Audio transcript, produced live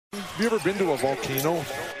Have you ever been to a volcano?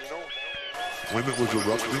 When it was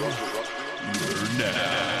erupting? You're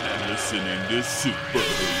now listening to Super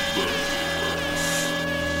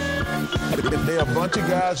Hoopers. They're a bunch of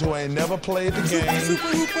guys who ain't never played the game.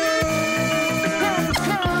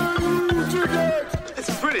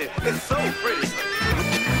 It's pretty. It's so pretty.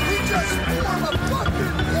 We just won a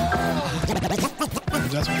fucking war.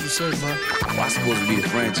 That's what you said, man. Well, I'm supposed to be the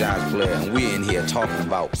franchise player, and we're in here talking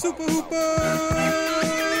about Super Hoopers!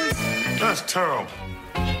 That's terrible.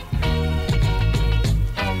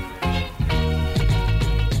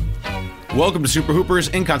 Welcome to Super Hoopers,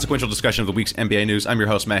 inconsequential discussion of the week's NBA news. I'm your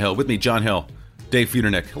host, Matt Hill. With me, John Hill, Dave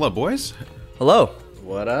Feudernick. Hello, boys. Hello.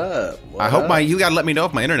 What up? I hope you gotta let me know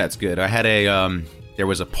if my internet's good. I had there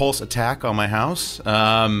was a pulse attack on my house,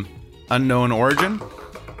 unknown origin.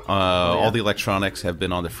 All the electronics have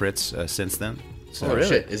been on the fritz since then. So, Oh,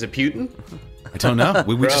 shit. Is it Putin? I don't know.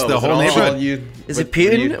 We just the Is it whole all neighborhood. Is it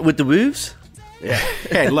Putin with the wolves? Yeah.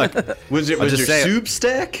 Hey, look. Was I'll your just say it. soup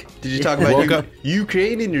stack? Did you talk Woke about up-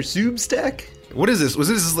 Ukraine in your soup stack? What is this?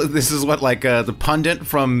 This is what, like the pundit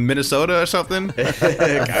from Minnesota or something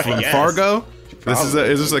from Fargo? Is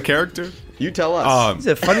this a character? You tell us. He's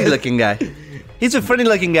a funny looking guy. He's a funny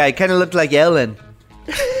looking guy. Kind of looked like Ellen.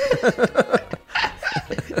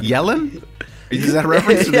 Yellen? Is that a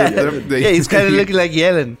reference to the Yeah, he's kind of looking like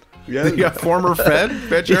Yellen. the former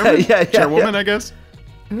Fed chairman? Chairwoman, I guess.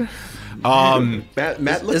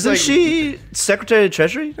 Matt looks Isn't like... she Secretary of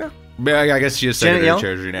Treasury? No. I guess she is Janet Secretary of Yellen?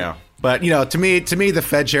 Treasury now. But, to me, the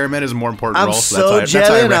Fed chairman is a more important I'm role. so that's how I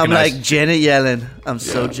Jellen. I'm recognize- like Janet Yellen. I'm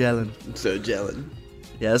so Jellen. So Jellen.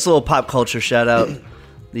 Yeah, it's a little pop culture shout out.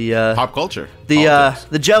 The pop culture. the Politics.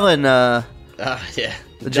 the Jellen Yeah.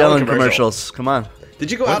 the Jellen commercials. Come on. Did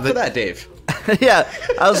you go out for that, Dave? Yeah,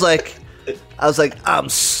 I was like,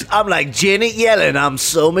 I'm like Janet Yellen. I'm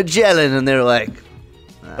so Magellan, and they're like,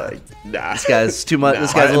 Nah. this guy's too much.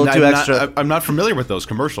 This guy's a little too extra. I'm not familiar with those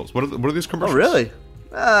commercials. What are these Oh, commercials? really?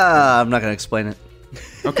 I'm not gonna explain it.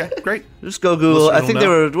 Okay, great. Just go Google. Listeners I think will they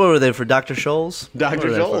know. were. What were they for? Dr. Scholl's. Dr. What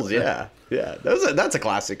were they for? Scholl's, yeah. Yeah. That's a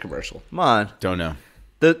classic commercial. Come on. Don't know.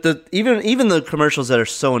 The even the commercials that are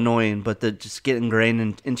so annoying, but that just get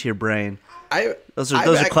ingrained into your brain. Those are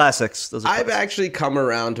classics. Those are I've classics. actually come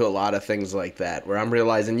around to a lot of things like that where I'm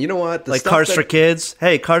realizing, you know what? The Like stuff Cars that- for Kids.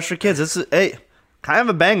 Hey, Cars for Kids. This is kind of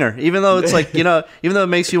a banger. Even though it's like even though it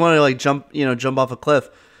makes you want to like jump off a cliff.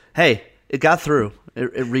 Hey, it got through.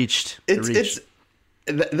 It reached. This.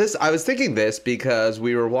 I was thinking this because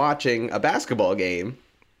we were watching a basketball game,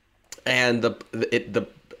 and the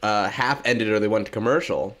half ended or they went to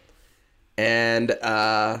commercial, and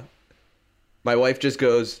my wife just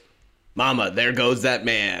goes, "Mama, there goes that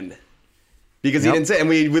man," because he didn't say. And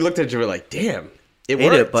we looked at each other like, "Damn, it Hate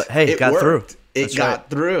worked." it, but hey, it got through. worked. It That's got right.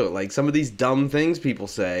 through. Like some of these dumb things people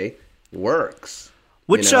say works.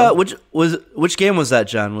 Which you know? which game was that,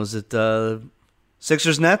 John? Was it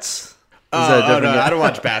Sixers Nets? Was that a Oh different no, game? I don't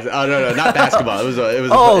watch basketball. Oh no, not basketball. It was.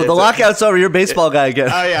 Oh, the lockout's over. You're a baseball guy again.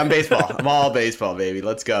 Oh yeah, I'm baseball. I'm all baseball, baby.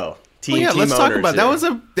 Let's go. Team Let's talk owners about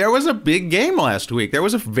here. there was a big game last week. There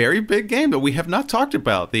was a very big game that we have not talked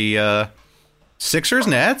about. The Sixers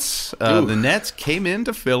Nets. The Nets came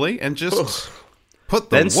into Philly and just put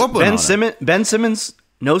the whooping on it. Ben Simmons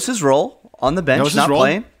knows his role on the bench, Knows his not role.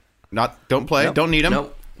 playing. Don't play. Nope. Don't need him.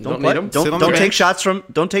 Nope. Don't Play. need him. Sit on the Don't take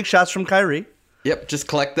bench. shots from Kyrie. Yep. Just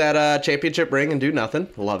collect that championship ring and do nothing.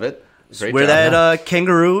 Love it. Great Wear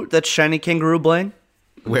job. that shiny kangaroo bling.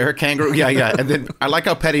 Wear a kangaroo. Yeah. And then I like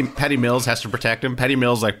how Patty Mills has to protect him. Patty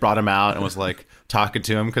Mills brought him out and was talking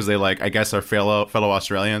to him because they I guess are fellow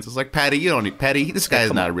Australians. It's like, Patty, you don't need Patty. This guy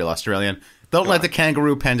is not a real Australian. Don't let the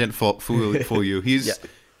kangaroo pendant fool you. He's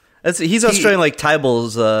He's Australian, like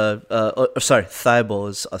Thibault's. Sorry, Thibault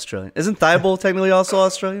is Australian. Isn't Thibault technically also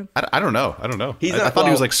Australian? I don't know. I He's I not- thought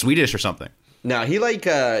he was well- Swedish or something. No, he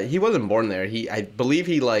he wasn't born there. I believe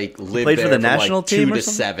he lived played there for the from national team 2 or to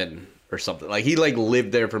something? 7 or something. Like he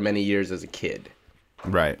lived there for many years as a kid.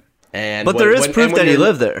 Right. And But there is proof that he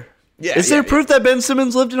lived there. Yeah, Is there proof that Ben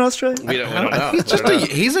Simmons lived in Australia? We don't know. He's just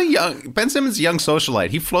he's a young Ben Simmons, is a young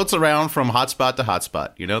socialite. He floats around from hotspot to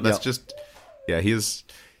hotspot. That's just he's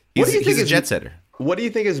What do you think he's a is- jet setter. What do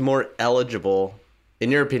you think is more eligible,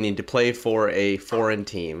 in your opinion, to play for a foreign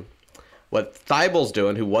team? What Thibault's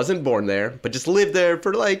doing, who wasn't born there, but just lived there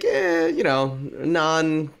for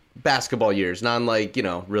non-basketball years,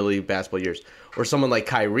 really basketball years. Or someone like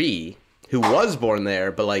Kyrie, who was born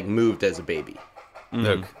there, but moved as a baby.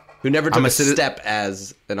 Look, Who never took I'm a a citi- step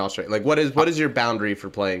as an Australian. What is your boundary for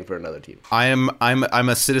playing for another team? I'm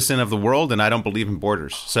a citizen of the world, and I don't believe in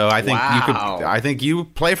borders. So I think Wow. I think you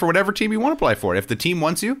play for whatever team you want to play for. If the team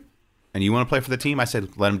wants you, and you want to play for the team, I said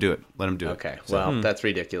let him do it. Let him do it. Okay, well, that's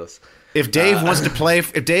ridiculous. If Dave wants to play,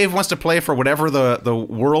 for whatever the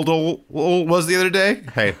Worldle was the other day,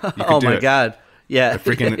 hey, you can Oh do my it. god. Yeah.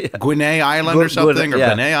 Freaking Guinea Island or something, or yeah.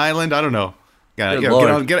 Benet Island. I don't know. Good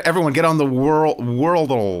Everyone Lord. get on the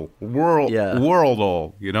Worldle. Yeah.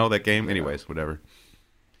 Worldle. You know that game. Anyways, whatever.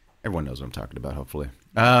 Everyone knows what I'm talking about. Hopefully,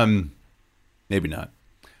 maybe not.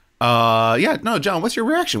 Yeah, no, John. What's your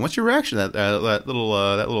reaction? What's your reaction to that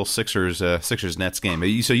little Sixers Nets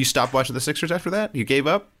game? So you stopped watching the Sixers after that? You gave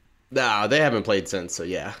up? No, they haven't played since, so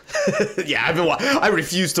yeah. Yeah, I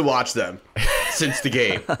refuse to watch them since the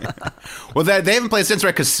game. Well, they haven't played since,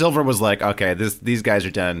 right? Because Silver was like, okay, these guys are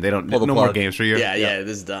done. They don't Pull the no more plug. games for you. Yeah,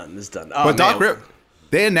 this is done. Oh, But Doc man. Rip,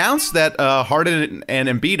 they announced that Harden and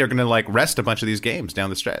Embiid are going to like rest a bunch of these games down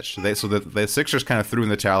the stretch. So the Sixers kind of threw in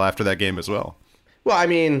the towel after that game as well. Well, I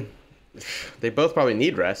mean, they both probably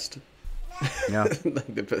need rest. Yeah.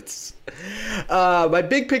 My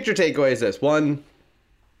big picture takeaway is this. One,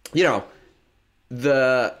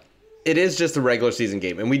 it is just a regular season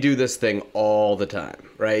game, and we do this thing all the time,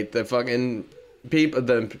 right? The fucking people,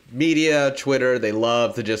 the media, Twitter, they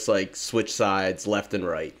love to just like switch sides left and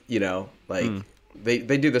right, They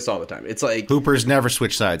do this all the time. It's like Hoopers never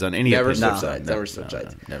switch sides on any never opinion. switch sides. Never switch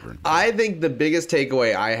sides. Never. I think the biggest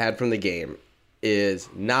takeaway I had from the game is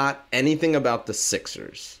not anything about the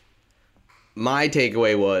Sixers. My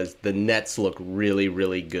takeaway was the Nets look really,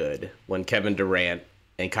 really good when Kevin Durant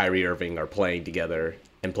and Kyrie Irving are playing together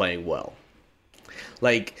and playing well.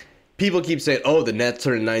 Like, people keep saying, oh, the Nets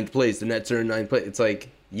are in ninth place. The Nets are in ninth place. It's like,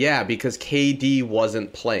 yeah, because KD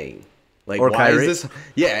wasn't playing. Like, Or why Kyrie. is this?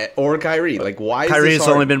 Yeah, or Kyrie. Like, why is Kyrie this has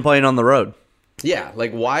hard? only been playing on the road. Yeah,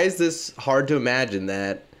 like, why is this hard to imagine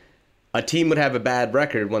that a team would have a bad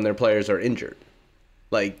record when their players are injured?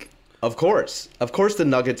 Like, of course the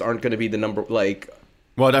Nuggets aren't going to be the number, like...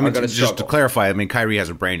 Well, I mean, gonna just to struggle. clarify, I mean, Kyrie has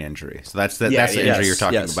a brain injury, so that's the Yeah, injury yes, you're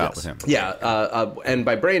talking yes, about yes. with him. Yeah, and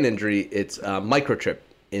by brain injury, it's microchip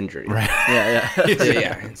injury. Right. Yeah.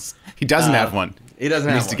 Yeah. He doesn't have one. He doesn't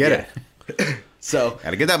He have needs to one, get yeah. it. So Got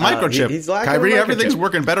to get that microchip. he's lacking Kyrie, a microchip. everything's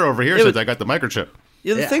working better over here since I got the microchip.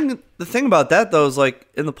 Yeah, Yeah. The thing about that though is like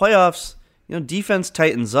in the playoffs, defense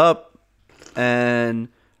tightens up, and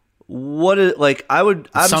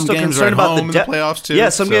I'm Some still games are concerned at about home the in the depth. playoffs, too, Yeah,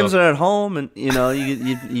 some so- games are at home, and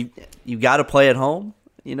you got to play at home.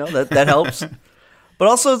 That helps. But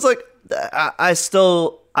also, it's like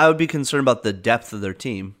I would be concerned about the depth of their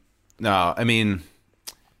team. No, I mean,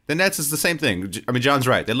 the Nets is the same thing. I mean, John's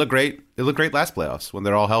right. They look great. They look great last playoffs when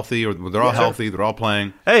they're all healthy, or when they're all healthy, they're all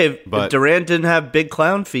playing. Hey, if But- Durant didn't have big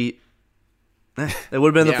clown feet, they would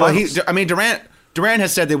have been in the Yeah. finals. Durant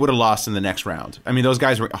has said they would have lost in the next round. I mean, those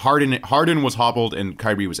guys were Harden was hobbled and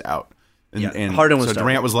Kyrie was out. And Harden was so done.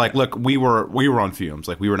 Durant was like, "Look, we were on fumes.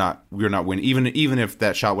 Like we were not winning. Even if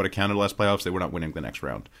that shot would have counted last playoffs, they were not winning the next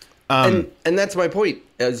round." and that's my point.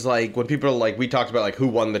 Is like when people are like, we talked about like who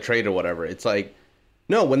won the trade or whatever. It's like,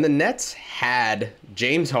 no, when the Nets had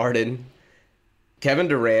James Harden, Kevin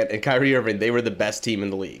Durant, and Kyrie Irving, they were the best team in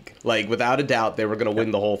the league. Like without a doubt, they were going to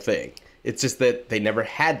win the whole thing. It's just that they never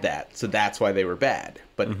had that, so that's why they were bad.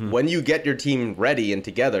 But when you get your team ready and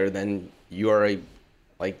together, then you are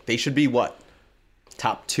they should be what?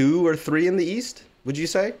 Top 2 or 3 in the East, would you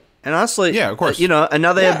say? And honestly, Yeah, of course. and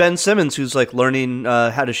now they have Yeah. Ben Simmons, who's like learning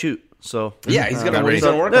how to shoot. So Yeah, he's gonna Not ready. work.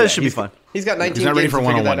 No, on it that. should be fun. He's got 19 He's not ready games for to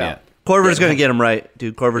figure 1-on-1 that yet. out. Corver's Yeah. going to get him right,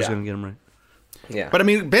 dude. Corver's Yeah. going to get him right. Yeah, But I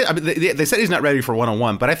mean, they said he's not ready for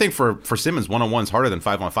 1-on-1. But I think for Simmons, 1-on-1 is harder than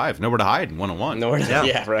 5-on-5. Nowhere to hide in 1-on-1. nowhere.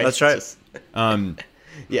 Yeah, right. That's right. It's just-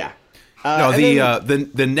 yeah. No, and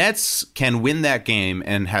then- the Nets can win that game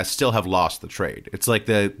and still have lost the trade. It's like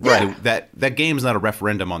that game's not a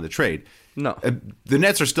referendum on the trade. No. The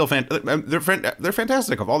Nets are still they're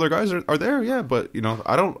fantastic. If all their guys are there, yeah. But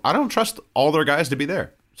I don't trust all their guys to be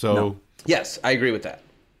there. So Yes, I agree with that.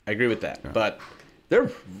 But they're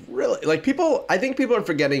really like people. I think people are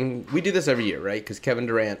forgetting. We do this every year, right? Because Kevin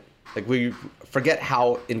Durant, like we forget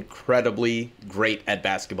how incredibly great at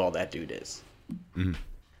basketball that dude is. Mm-hmm.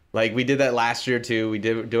 Like we did that last year too. We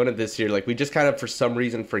did doing it this year. Like we just kind of for some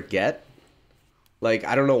reason forget. Like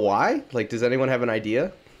I don't know why. Like does anyone have an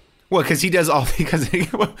idea? well, because he does all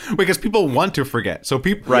because people want to forget. So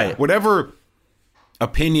people Right. whatever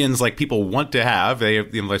opinions like people want to have, they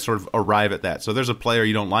sort of arrive at that. So there's a player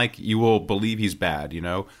you don't like, you will believe he's bad,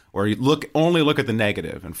 or you only look at the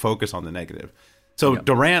negative and focus on the negative. So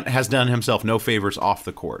Durant has done himself no favors off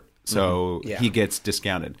the court, so Yeah. he gets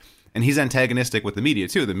discounted, and he's antagonistic with the media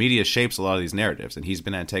too. The media shapes a lot of these narratives, and he's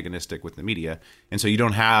been antagonistic with the media, and so you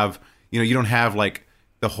don't have like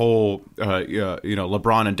the whole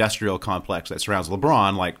LeBron industrial complex that surrounds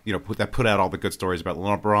LeBron, like that put out all the good stories about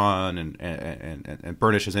LeBron and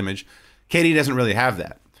burnish his image. KD doesn't really have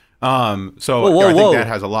that. So I think that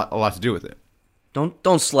has a lot to do with it.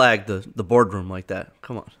 Don't slag the boardroom like that.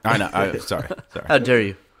 Come on. I know. Sorry. How dare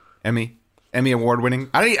you? Emmy award winning.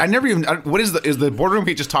 I never even. What is the boardroom?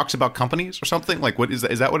 He just talks about companies or something. Like what is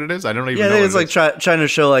that? Is that what it is? I don't even. Yeah, know I think what it's like trying to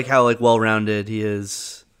show like how like well rounded he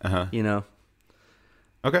is.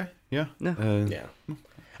 Okay. Yeah. Yeah.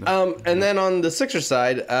 And then on the Sixers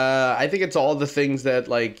side, I think it's all the things that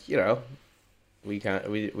we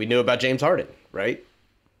knew about James Harden, right?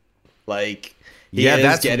 Like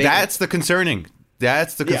that's the concerning.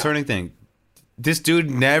 That's the concerning thing. This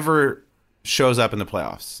dude never shows up in the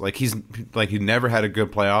playoffs. He never had a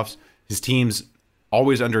good playoffs. His team's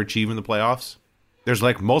always underachieving in the playoffs. There's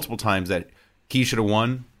like multiple times that he should have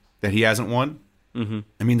won that he hasn't won. Mm-hmm.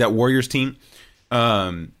 I mean, that Warriors team,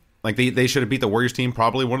 they should have beat the Warriors team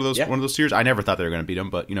probably one of those series. I never thought they were going to beat them,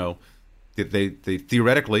 but they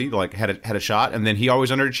theoretically had a shot, and then he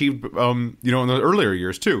always underachieved in the earlier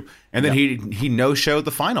years too. And then he no-showed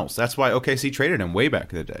the finals. That's why OKC traded him way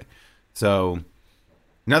back in the day. So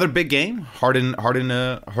another big game. Harden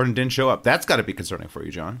didn't show up. That's got to be concerning for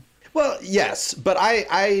you, John. Well, yes, but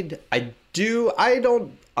I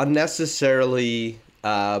don't unnecessarily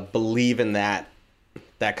believe in that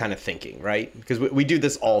kind of thinking, right? Because we do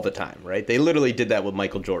this all the time, right? They literally did that with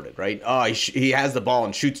Michael Jordan, right? Oh, he has the ball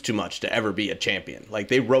and shoots too much to ever be a champion. Like,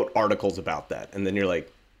 they wrote articles about that, and then you're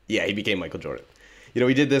like, yeah, he became Michael Jordan.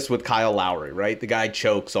 We did this with Kyle Lowry, right? The guy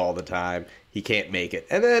chokes all the time. He can't make it.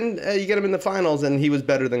 And then you get him in the finals, and he was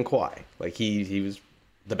better than Kawhi. Like, he was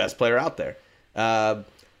the best player out there.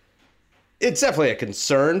 It's definitely a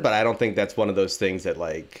concern, but I don't think that's one of those things that,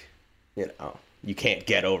 you can't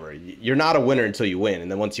get over. You're not a winner until you win, and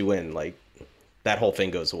then once you win, that whole thing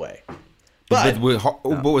goes away. But with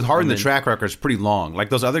Harden, the track record is pretty long. Like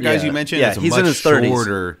those other guys you mentioned, it's he's much in his 30s.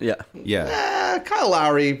 Shorter. Yeah. Kyle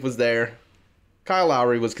Lowry was there. Kyle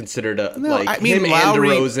Lowry was considered him Lowry, and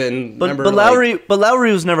DeRozan. But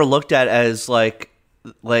Lowry was never looked at as like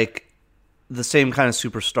the same kind of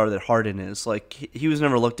superstar that Harden is. Like he was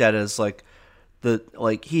never looked at as the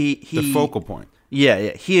focal point.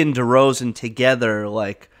 Yeah. He and DeRozan together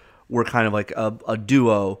were kind of like a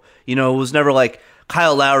duo. It was never like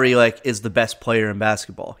Kyle Lowry is the best player in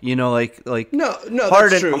basketball. No, Harden.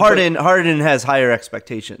 that's true, Harden has higher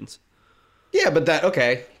expectations. Yeah, but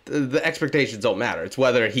the expectations don't matter. It's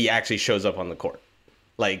whether he actually shows up on the court.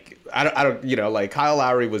 I don't Kyle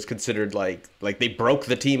Lowry was considered like they broke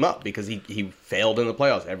the team up because he failed in the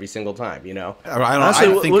playoffs every single time. I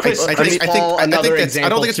don't think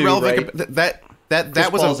it's relevant. Right?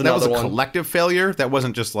 That was a collective failure. That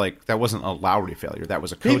wasn't just that wasn't a Lowry failure. That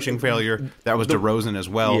was a coaching failure. That was DeRozan as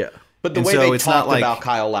well. Yeah. But the way they talked about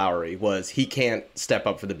Kyle Lowry was he can't step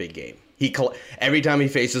up for the big game. Every time he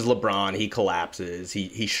faces LeBron, he collapses.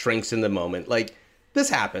 He shrinks in the moment. This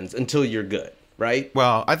happens until you're good, right?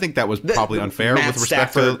 Well, I think that was probably unfair Matt with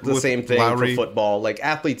respect Stafford, to the same thing Lowry. for football.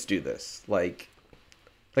 Athletes do this.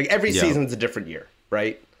 Every season's a different year,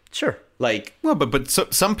 right? Sure. But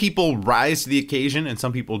some people rise to the occasion and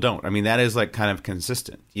some people don't. I mean, that is kind of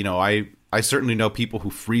consistent. I certainly know people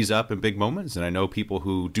who freeze up in big moments, and I know people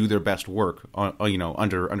who do their best work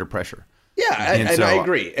under pressure. Yeah, and I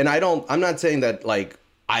agree. And I'm not saying that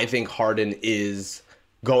I think Harden is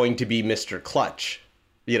going to be Mr. Clutch,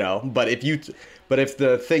 but if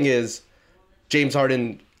the thing is James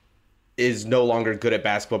Harden is no longer good at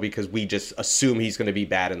basketball because we just assume he's going to be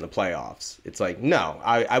bad in the playoffs. It's no,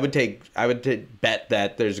 I would bet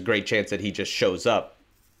that there's a great chance that he just shows up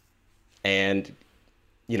and,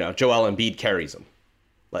 Joel Embiid carries him.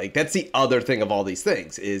 That's the other thing of all these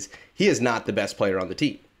things is he is not the best player on the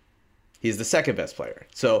team. He's the second best player.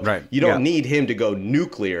 So you don't need him to go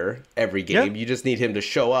nuclear every game. Yeah. You just need him to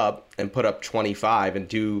show up and put up 25 and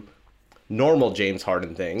do normal James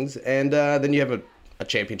Harden things. And then you have a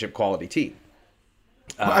championship quality team.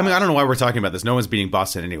 I don't know why we're talking about this. No one's beating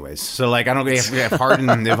Boston anyways. So I don't if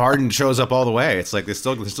Harden shows up all the way, it's they're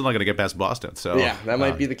still not going to get past Boston. So yeah, that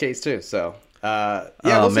might be the case too. So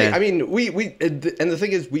we'll see. I mean, we and the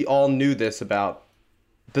thing is, we all knew this about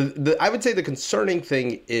the. I would say the concerning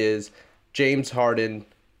thing is James Harden.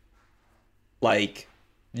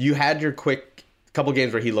 You had your quick couple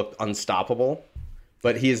games where he looked unstoppable,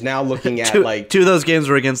 but he is now looking at two of those games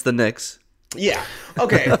were against the Knicks. Yeah.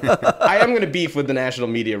 Okay. I am going to beef with the national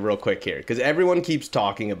media real quick here because everyone keeps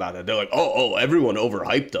talking about it. They're like, oh, everyone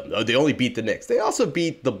overhyped them. They only beat the Knicks. They also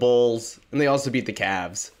beat the Bulls and they also beat the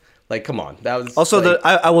Cavs. Like, come on, that was Also, like,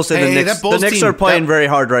 I will say Hey, the that Knicks. The Bulls Knicks team- are playing that- very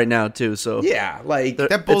hard right now too. So yeah, like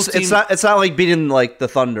That Bulls it's team, not like beating like the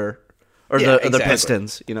Thunder or Yeah, the exactly.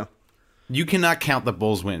 Pistons. You know. you cannot count the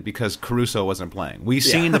Bulls win because Caruso wasn't playing. We've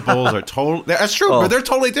seen the Bulls are total. That's true, but they're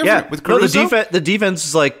totally different with Caruso. the defense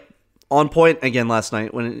is like on point again last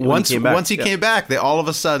night when he came back. Once he came back, they all of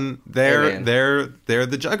a sudden Hey, man. they're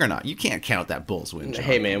the juggernaut. You can't count that Bulls win. John.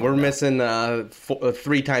 hey man, we're missing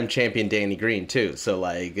three-time champion Danny Green too. So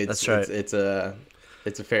like, it's That's right. it's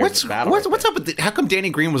a fair What's battle. what's up with how come Danny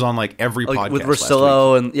Green was on like every like, podcast with last week?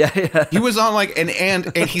 Russillo and yeah. He was on like and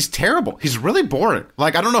he's terrible. He's really boring.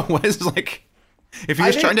 Like I don't know what is like. If he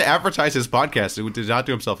was trying to advertise his podcast, it did not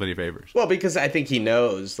do himself any favors. Well, because I think he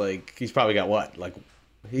knows, like, he's probably got what, like,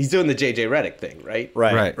 he's doing the JJ Redick thing, right?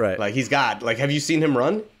 Right. Like he's got, like, have you seen him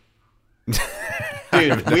run?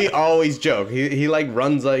 Dude, we always joke. He like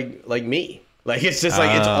runs like me. Like it's just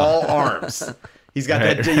like it's all arms. He's got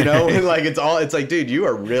that, you know, like it's like, dude, you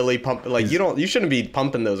are really pumping. Like you shouldn't be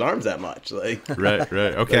pumping those arms that much. Like Right.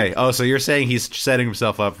 Okay. Oh, so you're saying he's setting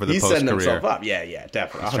himself up for the he's post setting career. himself up. Yeah,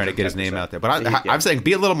 definitely. He's trying to get his name 110%. out there. But Yeah. I'm saying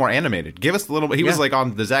be a little more animated. Give us a little. He was like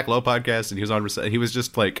on the Zach Lowe podcast, and he was on. He was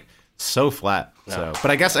just like so flat. So,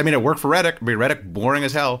 but I guess it worked for Redick. I mean, Redick, boring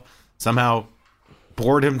as hell, somehow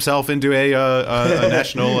bored himself into a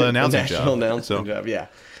national announcing job. National announcing job. Yeah.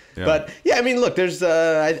 But yeah, I mean, look, there's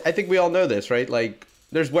I think we all know this, right? Like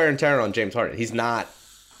there's wear and tear on James Harden. He's not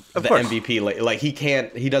the course. MVP. Like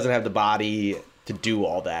he doesn't have the body to do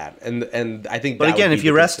all that. And I think. But that again, would if be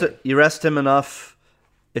you the rest concern. you rest him enough,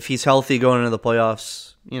 if he's healthy going into the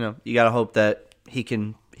playoffs, you know you got to hope that he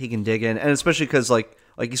can dig in, and especially because like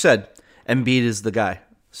you said, Embiid is the guy.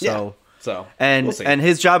 So Yeah. So and we'll see. and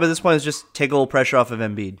his job at this point is just take a little pressure off of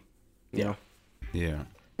Embiid. You know? Yeah.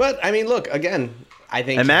 But I mean, look again. I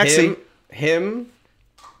think And Maxey. him,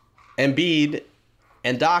 Embiid,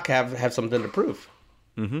 and Doc have something to prove.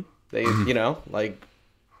 Mm-hmm. They, you know, like,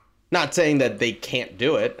 not saying that they can't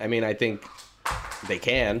do it. I mean, I think they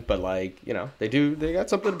can, but like, you know, they do. They got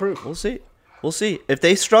something to prove. We'll see. If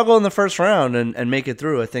they struggle in the first round and make it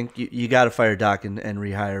through, I think you got to fire Doc and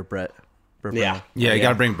rehire Brett. Yeah, Yeah. You got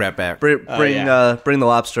to bring Brett back. Bring the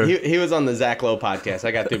lobster. He was on the Zach Lowe podcast.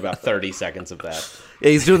 I got through about 30 seconds of that. Yeah,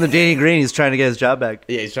 he's doing the Danny Green. He's trying to get his job back.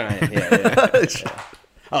 Yeah, he's trying. Yeah.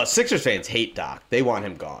 Oh, Sixers fans hate Doc. They want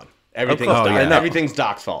him gone. Everything's course. Doc. I know. Everything's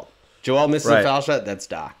Doc's fault. Joel misses Right. a foul shot. That's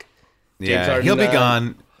Doc. James Yeah, Harden, he'll be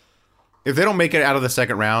gone. If they don't make it out of the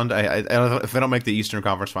second round, if they don't make the Eastern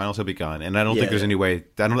Conference Finals, he'll be gone. And I don't think there's any way.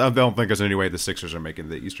 I don't think there's any way the Sixers are making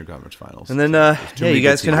the Eastern Conference Finals. And then, many you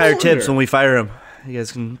guys good can teams. hire I Tibbs wonder. when we fire him. You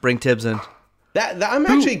guys can bring Tibbs in. That I'm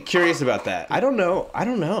actually curious about that. I don't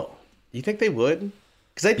know. You think they would?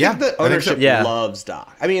 Because I think Yeah, I the think so. ownership Yeah. loves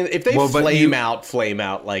Doc. I mean, if they Well, but flame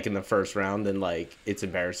out like in the first round, then like it's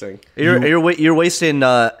embarrassing. You're wasting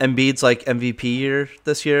Embiid's like MVP year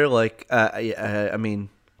this year. Like, I mean,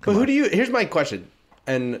 But who do you? Here's my question,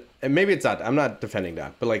 and maybe it's not. I'm not defending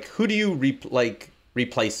Doc, but like, who do you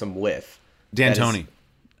replace him with? That is- D'Antoni.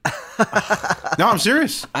 No, I'm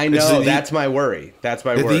serious. I know that's my worry. That's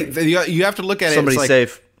my worry. You have to look at somebody it. It's like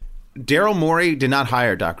safe. Daryl Morey did not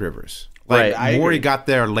hire Doc Rivers. Like Right, I Morey agree. got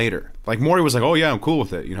there later. Like Morey was like, "Oh yeah, I'm cool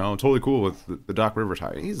with it. You know, I'm totally cool with the Doc Rivers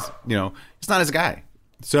hire." He's not his guy.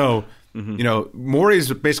 So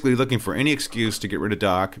Morey's basically looking for any excuse to get rid of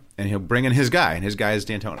Doc, and he'll bring in his guy, and his guy is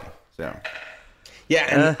D'Antoni. So yeah,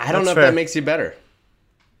 and I don't that's know if fair. that makes you better.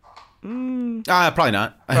 probably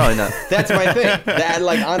not. Probably not. That's my thing.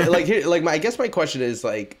 That I guess my question is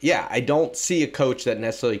like, yeah, I don't see a coach that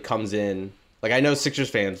necessarily comes in. Like I know Sixers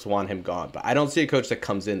fans want him gone, but I don't see a coach that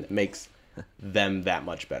comes in that makes them that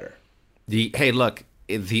much better. Hey, look,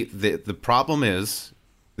 the problem is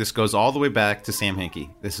this goes all the way back to Sam Hinkie.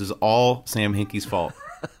 This is all Sam Hinkie's fault.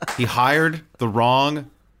 He hired the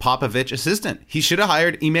wrong Popovich assistant. He should have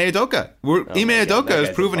hired Ime Udoka. Ime God, Udoka that has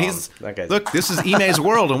guy's proven a he's bum. That guy's- look. This is Ime's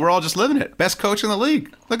world, and we're all just living it. Best coach in the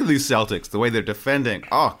league. Look at these Celtics, the way they're defending.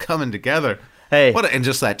 Oh, coming together. Hey, and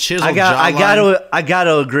just that chiseled. I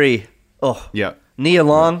gotta agree. Oh, Yeah. Nia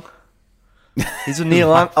Long. He's with Nia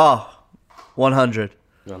Long. Oh, 100.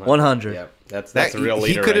 100. Yeah, that's a real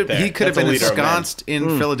leader. He could have right there. he could have That's a been leader of men. ensconced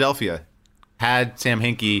in Philadelphia had Sam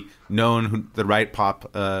Hinkie known the right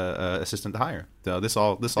Pop assistant to hire. So this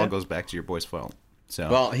all goes back to your boy's fault. So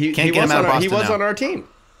Well, he can't get was him out on of he Boston was now. on our team.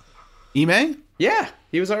 Ime? Yeah,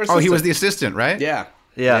 he was our Oh, assistant. he was the assistant, right? Yeah.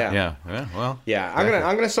 Yeah. Yeah. Well. Yeah,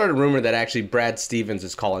 I'm gonna start a rumor that actually Brad Stevens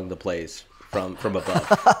is calling the plays from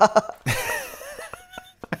above.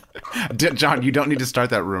 John, you don't need to start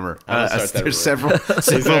that rumor. I'm gonna start that There's rumor.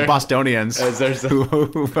 several Bostonians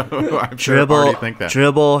who I'm sure already think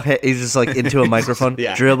that. He's just like into a microphone.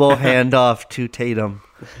 Yeah. Dribble, handoff to Tatum.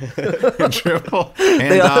 Dribble,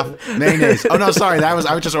 handoff, mayonnaise. Oh no, sorry, I was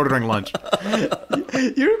just ordering lunch.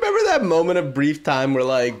 You remember that moment of brief time where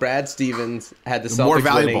like Brad Stevens had the Celtics More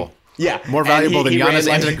valuable. winning? Yeah, More and valuable than he Giannis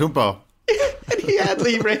ran- Antetokounmpo. and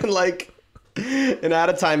he ran like an out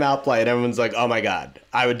of timeout play, and everyone's like, "Oh my god,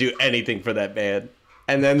 I would do anything for that man."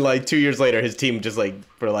 And then like 2 years later, his team just like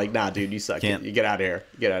were like, "Nah, dude, you suck. Can't. You get out of here.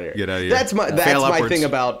 Get out of here. Get out of here. That's my Fail upwards. thing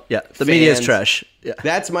about The media is fans. trash. Yeah.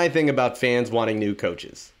 That's my thing about fans wanting new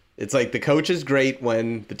coaches. It's like the coach is great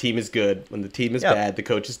when the team is good. When the team is Yeah. bad, the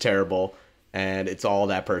coach is terrible, and it's all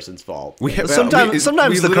that person's fault. Sometimes the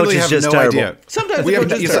literally coach is have just no terrible. idea. Sometimes we the have,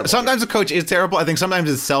 coach is terrible. sometimes the coach is terrible. I think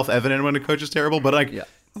sometimes it's self-evident when the coach is terrible, but like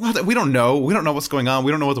well, we don't know. We don't know what's going on.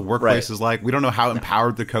 We don't know what the workplace is like. We don't know how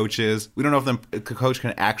empowered the coach is. We don't know if the coach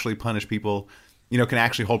can actually punish people, can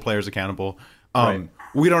actually hold players accountable.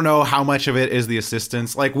 We don't know how much of it is the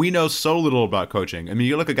assistants. Like, we know so little about coaching. I mean,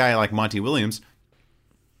 you look at a guy like Monty Williams,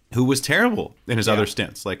 who was terrible in his other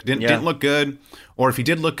stints. Like, didn't look good. Or if he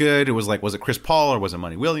did look good, it was like, was it Chris Paul or was it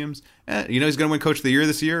Monty Williams? He's going to win Coach of the Year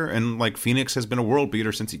this year, and like Phoenix has been a world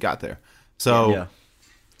beater since he got there. So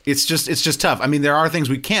it's just tough. I mean, there are things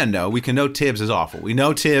we can know. We can know Tibbs is awful. We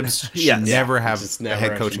know Tibbs should never have Just a never-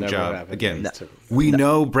 head coaching should never job have it. again. No. We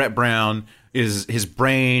know Brett Brown is his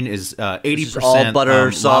brain is 80% all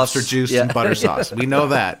butter sauce. lobster juice and butter sauce. We know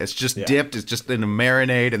that. It's just dipped. It's just in a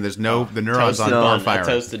marinade, and there's no the neurons Toasted on bun, fire. a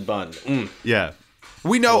toasted bun. Yeah.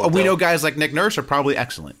 We know guys like Nick Nurse are probably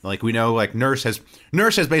excellent. Like, we know like Nurse has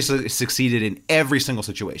basically succeeded in every single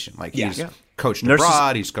situation. Like, he's coached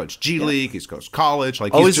abroad, he's coached G League, he's coached college.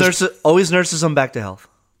 Like, Always he's just, nurses them back to health.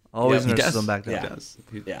 Always Yeah, he nurses does. them back to Yeah. health.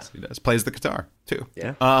 He does. Plays the guitar too.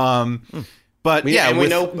 Yeah. But We with,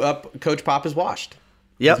 know Coach Pop is washed.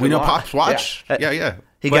 Yep. we know Watch. Pop's watch. Yeah.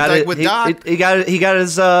 He But got like it. with He Doc. got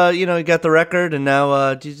his. He got the record, and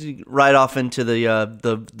now right off into the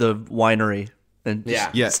winery and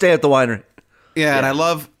just Yeah. stay at the winery. Yeah, and I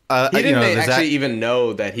love. He didn't the Zach- actually even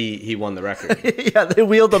know that he won the record. Yeah, they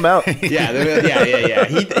wheeled them out. Yeah.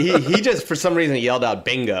 He just for some reason yelled out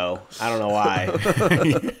bingo. I don't know why.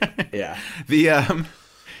 Yeah. The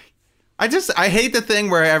I hate the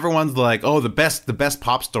thing where everyone's like, "Oh, the best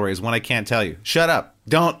pop story is one I can't tell you." Shut up!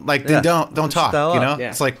 Don't don't talk. the hell You know, up. Yeah.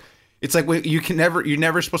 it's like you're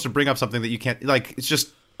never supposed to bring up something that you can't. Like, it's just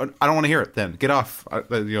I don't want to hear it. Then get off.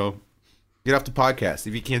 Get off the podcast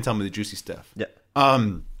if you can't tell me the juicy stuff. Yeah.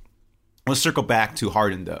 Let's circle back to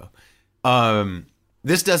Harden though.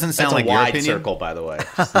 This doesn't sound That's like a your wide opinion. circle, by the way.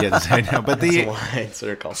 I know, but It's a wide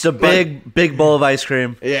circle. It's a big bowl of ice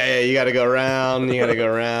cream. Yeah, you got to go around. You got to go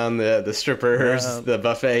around the strippers, the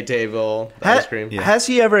buffet table, the ice cream. Has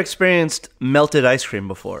he ever experienced melted ice cream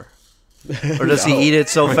before? Or does he eat it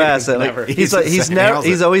so fast that Never. he's Nails it.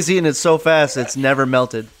 he's always eating it so fast it's never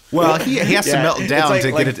melted. Well, he has to Yeah, melt it's down like-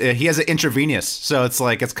 to like- get it. He has it intravenous, so it's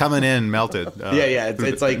like it's coming in melted.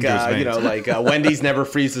 It's like into his veins. Wendy's never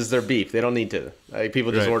freezes their beef. They don't need to.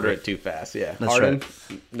 People just Right, order right. it too fast. Yeah, That's Harden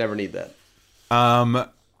never need that.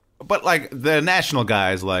 But like the national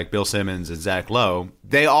guys like Bill Simmons and Zach Lowe,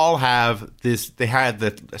 they all have this. They had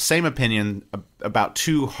the same opinion about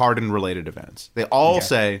two Harden-related events. They all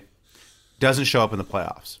say doesn't show up in the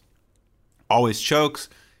playoffs, always chokes,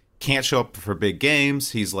 can't show up for big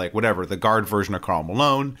games. He's like whatever, the guard version of Karl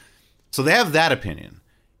Malone. So they have that opinion,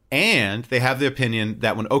 and they have the opinion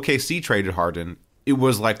that when OKC traded Harden, it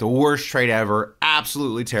was like the worst trade ever,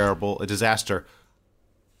 absolutely terrible, a disaster.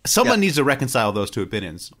 Someone needs to reconcile those two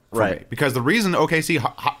opinions for me. Because the reason OKC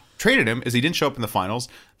traded him is he didn't show up in the finals.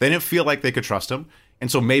 They didn't feel like they could trust him. And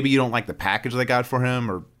so maybe you don't like the package they got for him,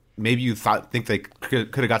 or maybe you think they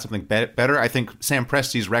could have got something better. I think Sam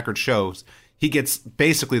Presti's record shows he gets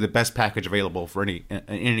basically the best package available for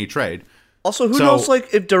any trade. Also, who knows?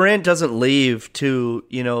 Like, if Durant doesn't leave,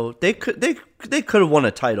 they could have won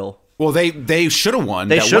a title. Well, they should have won.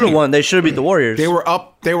 They should have won. They should have beat the Warriors. They were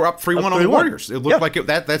up 3-1 on the 3-1. Warriors. It looked like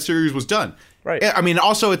that series was done. Right. I mean,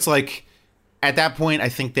 also it's like at that point, I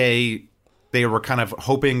think they were kind of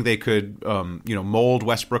hoping they could, mold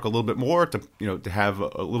Westbrook a little bit more to have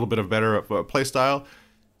a little bit of better play style.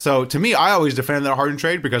 So to me, I always defended that Harden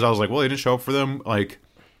trade because I was like, well, they didn't show up for them. Like,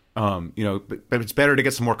 but it's better to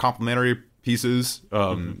get some more complementary pieces.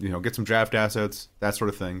 Get some draft assets, that sort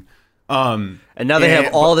of thing. And now they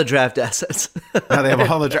have all the draft assets. Now they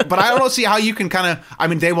have all the draft. But I don't see how you can kind of. I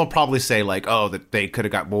mean, they will probably say like, "Oh, that they could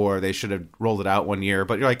have got more. They should have rolled it out one year."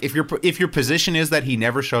 But you're like, if your position is that he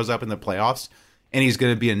never shows up in the playoffs, and he's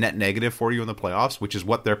going to be a net negative for you in the playoffs, which is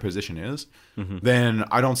what their position is, then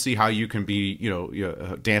I don't see how you can be,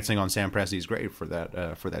 dancing on Sam Presti's grave for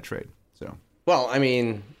that trade. So, Well, I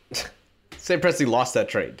mean, Sam Presti lost that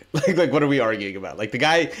trade. Like, what are we arguing about? Like, the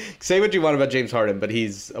guy, say what you want about James Harden, but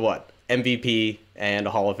he's what, MVP and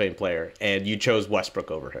a Hall of Fame player, and you chose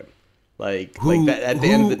Westbrook over him. Like that at the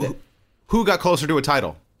end of the day. Who got closer to a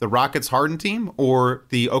title? The Rockets Harden team or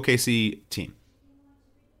the OKC team?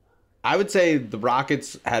 I would say the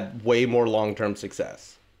Rockets had way more long-term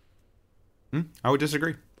success. I would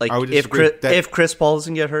disagree. Like I would if disagree. if Chris Paul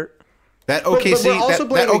doesn't get hurt. That But OKC we're also that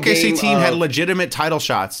playing a OKC game team had of- legitimate title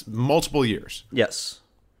shots multiple years. Yes.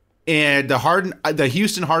 And the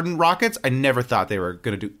Houston Harden Rockets, I never thought they were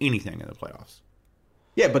going to do anything in the playoffs.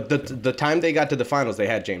 Yeah, but the time they got to the finals, they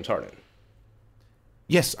had James Harden.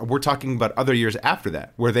 Yes, we're talking about other years after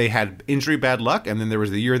that, where they had injury bad luck, and then there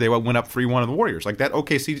was the year they went up 3-1 on the Warriors. Like that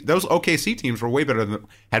OKC, those OKC teams were way better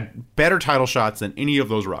had better title shots than any of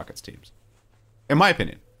those Rockets teams, in my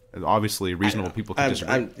opinion. Obviously, reasonable people can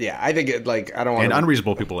disagree, I think I don't want and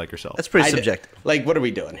unreasonable people like yourself. That's pretty subjective. Like, what are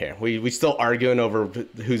we doing here? We still arguing over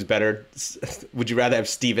who's better? Would you rather have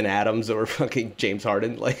Steven Adams or fucking James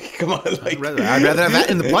Harden? Like, come on. Like, I'd rather have that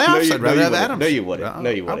in the playoffs. I'd rather have Adams. No, you wouldn't. No,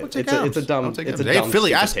 you wouldn't. It's a dumb. It's a Hey, dumb Philly,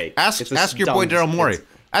 stupid ask take. ask It's a ask your boy dumb- Daryl Morey. it's-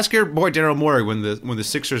 Ask your boy Daryl Morey when the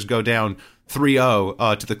Sixers go down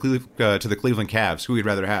 3-0 to the Cleveland Cavs. Who he'd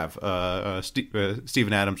rather have,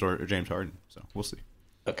 Steven Adams or James Harden? So we'll see.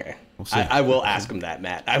 Okay, We'll see. I will ask him that,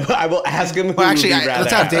 Matt. I will ask him. Who Well, actually, would he rather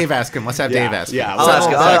let's have Dave ask him. Let's have Dave ask him. Yeah, I'll ask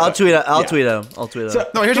him. I'll exactly. tweet. I'll Yeah. tweet him. I'll tweet him. So-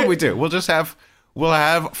 No, here's what we do. We'll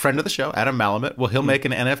have friend of the show, Adam Malamut. He'll make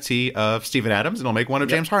an NFT of Steven Adams, and he'll make one of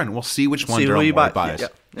James Harden. We'll see which one See who Daryl you Morey buy. buys.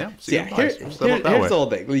 Yeah. See Yeah, who buys. here's Settle it that way. the whole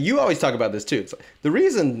thing. You always talk about this too. It's like, the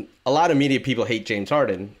reason a lot of media people hate James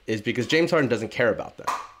Harden is because James Harden doesn't care about them.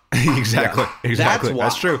 Exactly. That's why.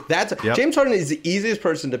 That's true. Yep. James Harden is the easiest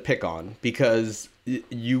person to pick on because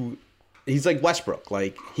he's like Westbrook.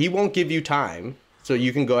 Like, he won't give you time, so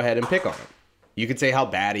you can go ahead and pick on him. You could say how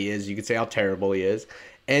bad he is. You could say how terrible he is,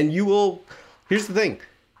 and you will. Here's the thing: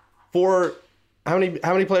 for how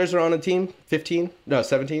many players are on a team? 15? No,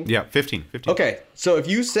 17. Yeah, 15. Okay, so if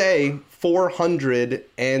you say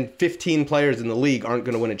 415 players in the league aren't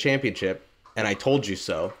going to win a championship, and I told you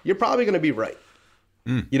so, you're probably going to be right.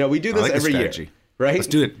 We do this like this every year, strategy. right? Let's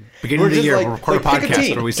do it. Beginning We're of the just year, like- we'll record like, a pick a podcast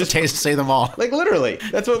team. where we Just- say them all. Like, literally,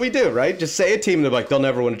 that's what we do, right? Just say a team, they're like, they'll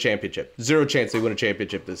never win a championship. Zero chance they win a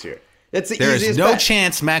championship this year. That's the There easiest is no bet.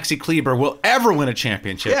 chance Maxi Kleber will ever win a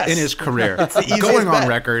championship Yes. in his career. It's the easiest Going on bet.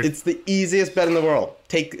 record. It's the easiest bet in the world.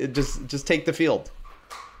 Just take the field,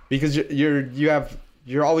 because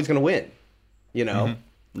you're always going to win.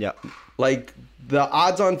 yeah. Like, the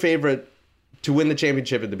odds-on favorite to win the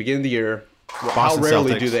championship at the beginning of the year. How Boston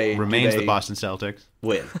rarely Celtics do they remains the Boston Celtics.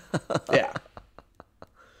 win? Yeah.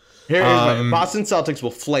 Here's Boston Celtics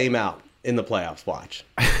will flame out in the playoffs. Watch.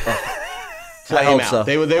 Flame hope out. so.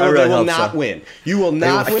 They will I really will hope not so. win. You will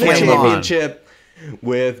not will win a flame on. championship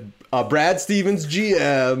with a Brad Stevens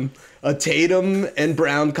GM, a Tatum and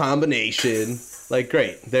Brown combination. Like,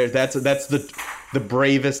 great. That's the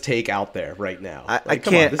bravest take out there right now. I Like,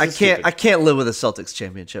 come on, can't. this I is can't. stupid. I can't live with a Celtics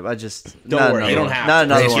championship. I just Don't worry, you don't have not to.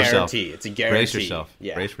 another It's a one. yourself. guarantee. It's a guarantee. Brace yourself.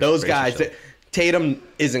 Yeah, Brace those yourself. guys. Tatum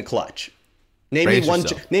isn't clutch. Name Brace me one.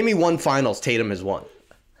 yourself. Name me one finals Tatum has won.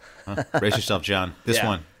 Brace yourself, John. This Yeah.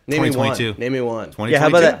 one. Name me one. 2022. Name me one. 2022. Yeah, how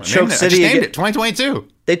about that? I named Choke it. City I just named again- it. 2022.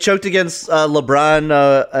 They choked against LeBron.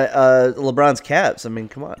 LeBron's Cavs. I mean,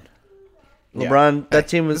 come on. LeBron. That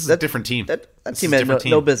team was This is a different team. That This team is a had different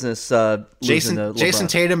no team. business. Jason losing to Jason LeBron.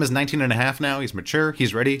 Tatum is 19 and a half now. He's mature.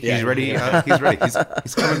 He's ready. Yeah. He's ready. He's ready.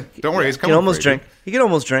 He's coming. Don't worry. He's He coming. can almost for you. drink. He can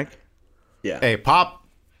almost drink. Yeah. Hey, Pop.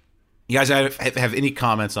 You guys have any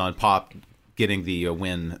comments on Pop getting the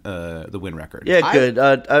win record? Yeah, good.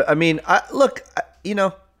 I mean,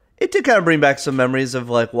 it did kind of bring back some memories of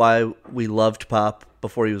like why we loved Pop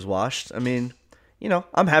before he was washed. I mean,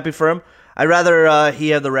 I'm happy for him. I'd rather he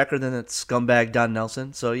had the record than that scumbag Don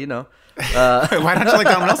Nelson. So Why don't you like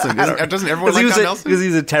Don Nelson? Doesn't everyone like Don Nelson? Because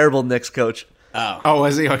he's a terrible Knicks coach. Oh,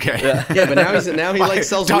 was he? Okay. Yeah, but now he like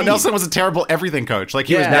sells Don weed. Nelson was a terrible everything coach. Like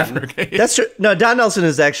he was Yeah. never. That's true. No, Don Nelson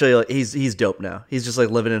is actually like, he's dope now. He's just like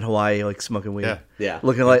living in Hawaii, like smoking weed. Yeah.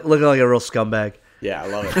 looking like a real scumbag. Yeah, I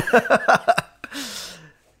love it.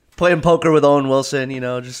 Playing poker with Owen Wilson,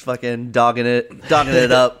 just fucking dogging it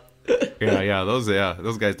up. Yeah. Those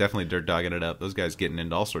guys definitely dirt dogging it up. Those guys getting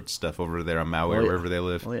into all sorts of stuff over there on Maui, Oh, yeah. wherever they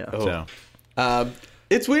live. Oh, yeah. So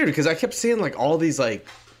It's weird because I kept seeing like all these like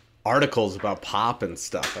articles about Pop and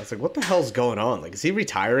stuff. I was like, what the hell's going on? Like, is he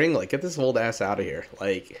retiring? Like, get this old ass out of here.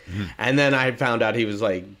 Like, and then I found out he was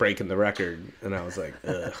like breaking the record, and I was like,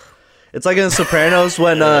 ugh. It's like in The Sopranos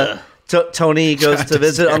when Tony goes to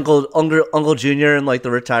visit Uncle Junior in like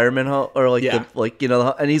the retirement home, or like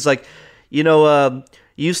and he's like, you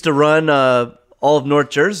used to run all of North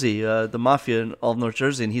Jersey, the mafia in all of North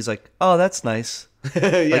Jersey, and he's like, oh, that's nice.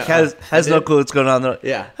 Like has no clue what's going on there.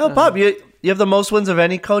 Yeah. Hell, Bob, you have the most wins of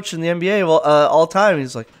any coach in the NBA all time.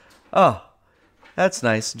 He's like, oh, that's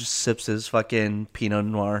nice. Just sips his fucking Pinot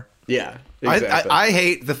Noir. Yeah. Exactly. I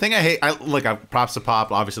hate the thing. I hate. I props to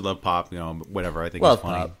Pop. Obviously, love Pop. Whatever. I think Love he's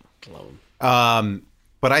funny. Pop.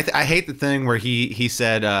 But I hate the thing where he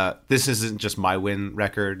said this isn't just my win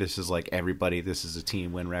record. This is like everybody. This is a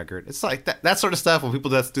team win record. It's like that sort of stuff when people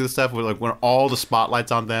do the stuff where like when all the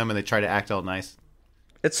spotlight's on them and they try to act all nice.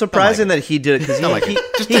 It's surprising that he did it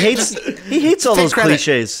because he hates all those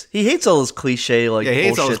cliches. He hates all those cliche like he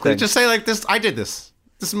hates all bullshit those things. Just say like this. I did this.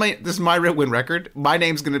 This is my win record. My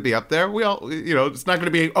name's going to be up there. We all it's not going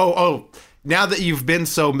to be now that you've been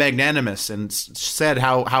so magnanimous and said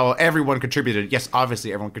how everyone contributed. Yes,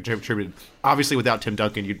 obviously everyone contributed. Obviously, without Tim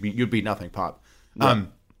Duncan, you'd be nothing, Pop. Yeah.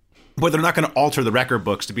 But they're not going to alter the record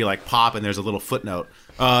books to be like Pop, and there's a little footnote.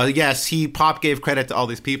 Yes, Pop gave credit to all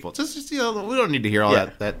these people. Just we don't need to hear all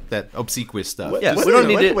that obsequious stuff. Yeah, we don't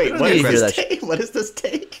need to. Wait, what does this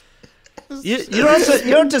take? You don't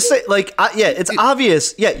have to say like it's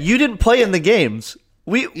obvious. Yeah, you didn't play in the games.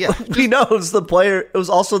 We know it was the player. It was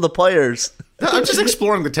also the players. I'm just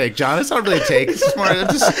exploring the take, John. It's not really a take.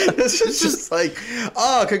 It's just like,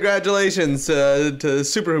 oh, congratulations to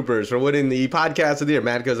Super Hoopers for winning the podcast of the year.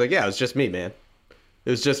 Matt goes like, yeah, it was just me, man.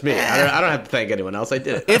 It was just me. I don't have to thank anyone else. I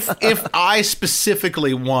did it. If I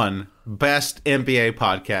specifically won Best NBA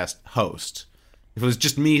Podcast Host, if it was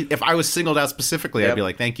just me, if I was singled out specifically, I'd be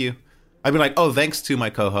like, thank you. I'd be like, oh, thanks to my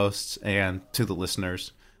co-hosts and to the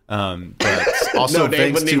listeners. But also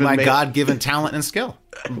thanks to my God-given talent and skill.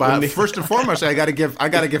 But first and foremost, I gotta give.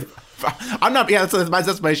 I'm not. Yeah,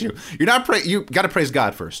 that's my issue. You got to praise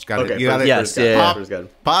God first.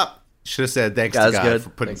 Pop should have said thanks to God for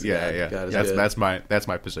putting. That's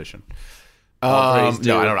my position. No,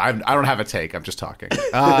 I don't have a take. I'm just talking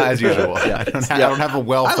as usual. I don't have a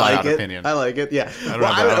well thought out opinion. I like it. Yeah.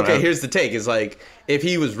 Here's the take: is like if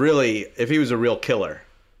he was a real killer.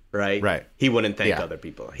 Right. He wouldn't thank other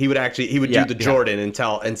people. He would do the Jordan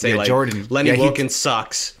and say like Jordan. Lenny Wilkins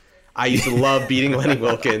sucks. I used to love beating Lenny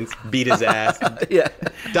Wilkins, beat his ass.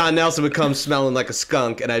 Don Nelson would come smelling like a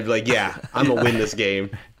skunk, and I'd be like, yeah, I'm gonna win this game.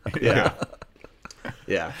 Yeah.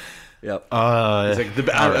 Yep. It's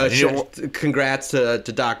like congrats to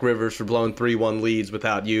Doc Rivers for blowing 3-1 leads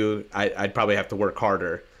without you. I'd probably have to work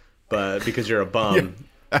harder, but because you're a bum.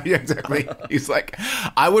 Yeah, exactly. He's like,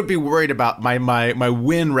 I would be worried about my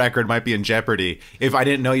win record might be in jeopardy if I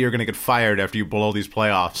didn't know you were going to get fired after you blow these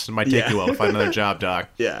playoffs. It might take you a while to find another job, Doc.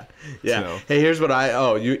 Yeah. So. Hey, here's what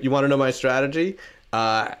you want to know my strategy?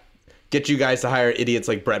 Get you guys to hire idiots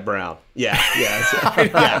like Brett Brown. Yeah.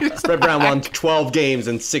 Brett Brown won 12 games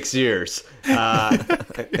in 6 years,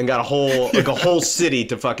 and got a whole city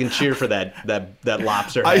to fucking cheer for that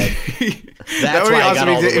lobster head. That's why I got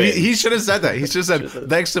all the wins. He should have said that. He should have said,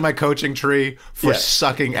 thanks to my coaching tree for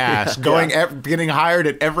sucking ass, getting hired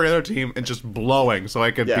at every other team and just blowing so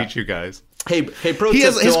I could beat you guys. Hey, pro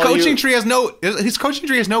his coaching tree has no. Is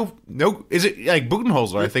it like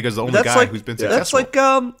Budenholzer? I think is the only guy who's been successful. That's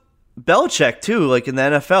like Belichick too, like in the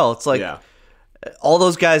NFL. It's like all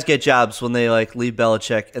those guys get jobs when they like leave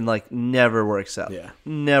Belichick and like never works out.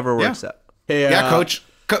 Never works out. Hey, Coach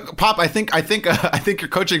Pop. I think your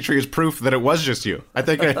coaching tree is proof that it was just you. I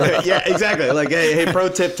think. Yeah, exactly. Like, hey, pro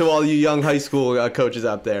tip to all you young high school coaches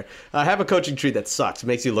out there: have a coaching tree that sucks. It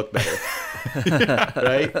makes you look better.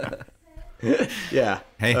 Right? Yeah.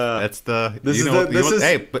 Hey, that's the.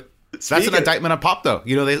 But that's an indictment on Pop, though.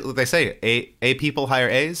 They say A people hire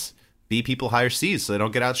A's. B people hire C's so they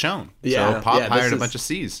don't get outshone. Yeah, so Pop hired a bunch of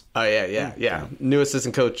C's. Oh yeah. New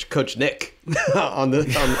assistant coach Nick on the.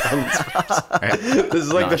 This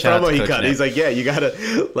is like the promo he cut. Nick. He's like, yeah, you gotta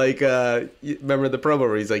remember the promo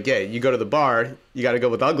where he's like, yeah, you go to the bar, you gotta go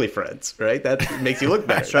with ugly friends, right? That makes you look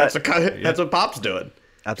better. That's what Pop's doing.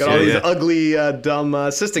 Absolutely. Got all these ugly, dumb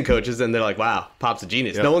assistant coaches, and they're like, wow, Pop's a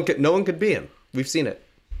genius. Yep. No one could be him. We've seen it.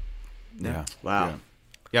 Yeah. Wow.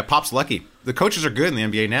 Yeah, Pop's lucky. The coaches are good in the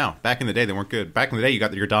NBA now. Back in the day, they weren't good. Back in the day, you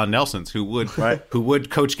got your Don Nelsons who would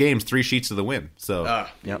coach games 3 sheets to the win. So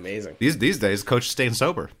amazing. These days, coaches staying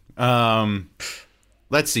sober.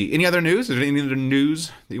 Let's see. Any other news? Is there any other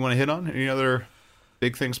news that you want to hit on? Any other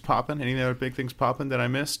big things popping? Any other big things popping that I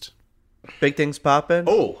missed? Big things popping.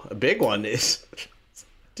 Oh, a big one is.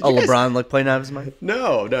 Did Oh, you guys- LeBron like playing out of his mind.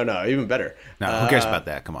 No, even better. No, who cares about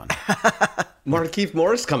that? Come on. Markieff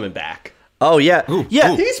Morris coming back. Oh yeah,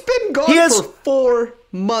 yeah. He's been gone He has- for 4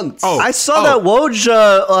 months. Oh. I saw that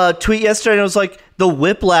Woj tweet yesterday, and it was like the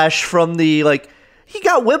whiplash from the he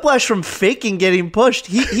got whiplash from faking getting pushed.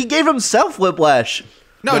 He gave himself whiplash.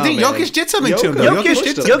 No, No, didn't man. Jokic did something to him. Though. Jokic Jokic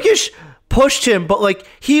did pushed something. Jokic pushed him, but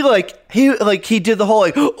he did the whole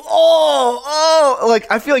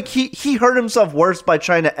I feel like he hurt himself worse by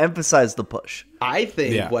trying to emphasize the push. I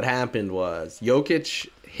think Yeah. what happened was Jokic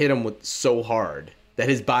hit him with so hard that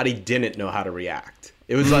his body didn't know how to react.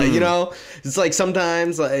 It was like, it's like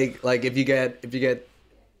sometimes like if you get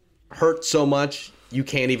hurt so much you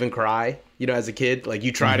can't even cry, as a kid, like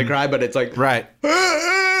you try to cry but it's like Right.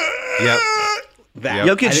 Yep. that.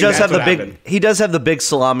 Jokic I think does have that's the what big. happened. He does have the big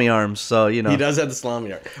salami arms, so He does have the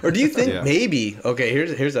salami arm. Or do you think Yeah. maybe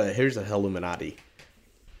here's a Illuminati.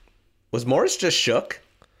 Was Morris just shook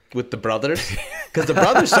with the brothers? Because the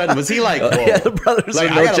brothers said, was he like, whoa, yeah, the brothers like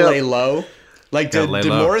are I no gotta joke. lay low? Like did lay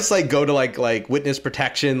low. Morris like go to like witness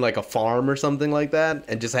protection, like a farm or something like that,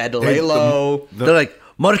 and just had to lay low? They're like,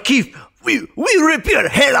 Markieff, we rip your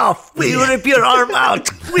head off. We rip your arm out.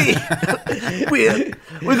 We're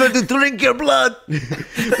going to drink your blood. We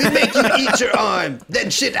make you eat your arm, then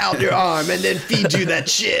shit out your arm, and then feed you that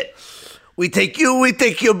shit. We take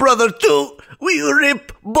your brother too. We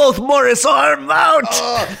rip both Morris' arm out.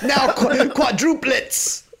 Now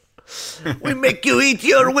quadruplets. We make you eat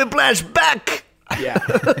your whiplash back. Yeah,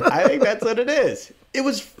 I think that's what it is. It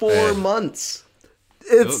was 4 months.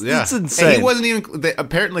 It's Yeah. insane. And he wasn't even.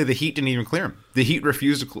 Apparently, the Heat didn't even clear him. The Heat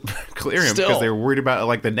refused to clear him Still. because they were worried about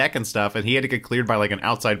like the neck and stuff, and he had to get cleared by like an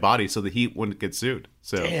outside body so the Heat wouldn't get sued.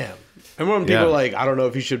 So Damn. Remember when people Yeah. were like, I don't know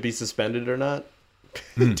if he should be suspended or not?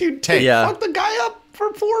 Dude, Hey. Yeah. fuck the guy up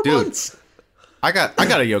for 4 Dude. months. I got a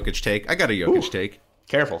Jokic take.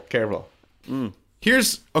 Careful.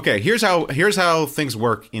 Here's how things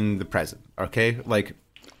work in the present. Okay, like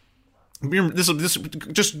this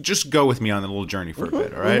just go with me on a little journey for a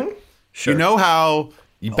bit. All right. Sure. You know how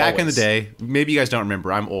back in the Always. day, maybe you guys don't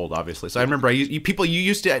remember. I'm old, obviously, so I remember. You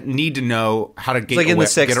used to need to know how to get It's like in the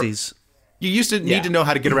away- get a- 60s. You used to need to know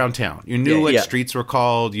how to get around town. You knew what Yeah. streets were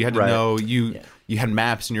called. You had to Right. know you had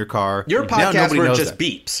maps in your car. Your Now podcasts nobody were knows just that.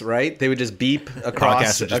 beeps, right? They would just beep across.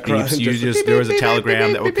 Podcast just across beeps. You just just beep, there was a beep, beep, telegram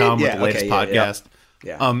beep, that would beep, come beep. with the latest podcast.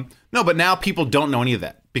 Yeah. No, but now people don't know any of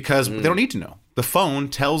that because they don't need to know. The phone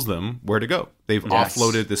tells them where to go. They've Yes.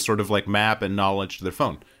 offloaded this sort of like map and knowledge to their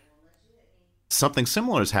phone. Something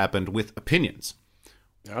similar has happened with opinions.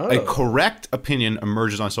 A correct opinion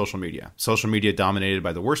emerges on social media. Social media dominated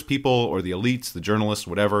by the worst people or the elites, the journalists,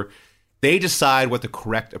 whatever. They decide what the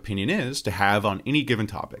correct opinion is to have on any given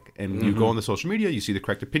topic. And you go on the social media, you see the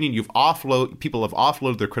correct opinion. People have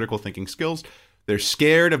offloaded their critical thinking skills. They're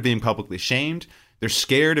scared of being publicly shamed. They're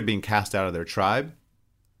scared of being cast out of their tribe.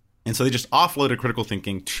 And so they just offloaded critical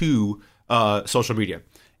thinking to social media.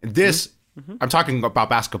 And this, I'm talking about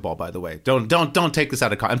basketball, by the way. Don't take this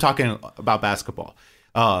out of context. I'm talking about basketball,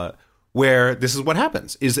 where this is what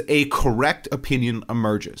happens: is a correct opinion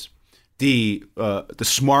emerges. The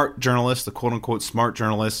smart journalists, the quote unquote smart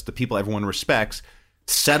journalists, the people everyone respects,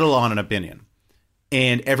 settle on an opinion,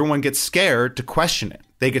 and everyone gets scared to question it.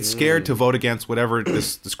 They get scared to vote against whatever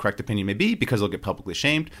this correct opinion may be because they'll get publicly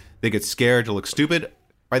shamed. They get scared to look stupid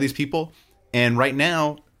by these people. And right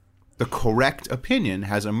now, the correct opinion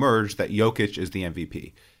has emerged that Jokic is the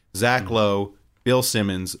MVP. Zach Lowe, Bill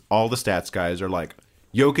Simmons, all the stats guys are like,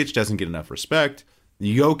 Jokic doesn't get enough respect.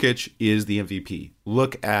 Jokic is the MVP.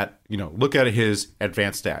 Look at his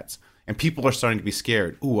advanced stats. And people are starting to be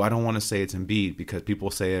scared. Ooh, I don't want to say it's Embiid because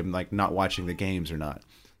people say I'm like not watching the games or not.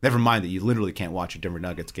 Never mind that you literally can't watch a Denver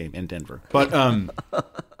Nuggets game in Denver. But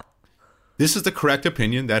this is the correct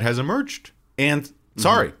opinion that has emerged. And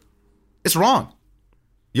sorry, it's wrong.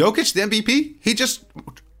 Jokic, the MVP,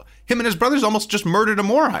 him and his brothers almost just murdered a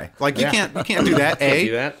Morai. Like you can't do that. A,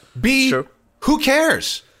 do that. B, Sure. Who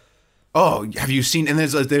cares? Oh, have you seen? And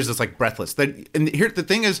there's this like breathless. And here the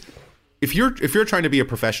thing is, if you're trying to be a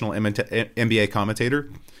professional NBA commentator,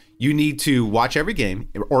 you need to watch every game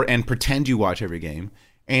and pretend you watch every game,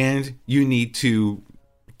 and you need to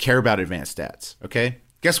care about advanced stats. Okay,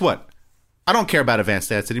 guess what? I don't care about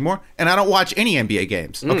advanced stats anymore, and I don't watch any NBA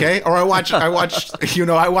games. Okay, or I watch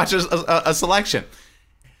a selection.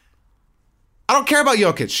 I don't care about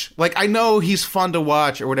Jokic. Like, I know he's fun to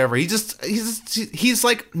watch or whatever. He's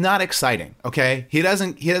like not exciting. Okay, he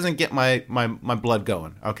doesn't get my blood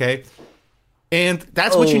going. Okay, and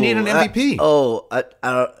that's what you need in an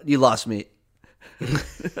MVP. You lost me.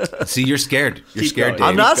 See, you're scared. You're Keep scared, going. Dave.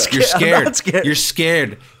 I'm not scared. You're scared. I'm not scared. You're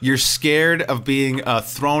scared. You're scared of being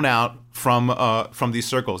thrown out from these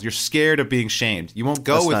circles. You're scared of being shamed. You won't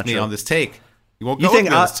go That's with not me true. on this take. You won't You go think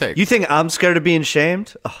with me on this take. you think I'm scared of being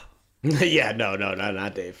shamed? Oh, Yeah, no,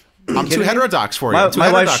 not Dave. I'm too heterodox for you. my I'm too my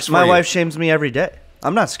heterodox wife for my you. wife shames me every day.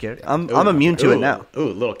 I'm not scared. I'm immune to it now. Ooh,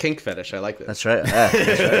 little kink fetish. I like this. That's right. Yeah,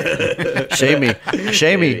 that's right.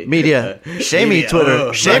 Shame me, media. Shame me, Media. Twitter.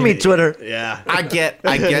 Oh, Shame me, right. Twitter. Yeah. I get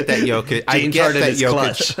that Jokic. I James get Harden that is Jokic.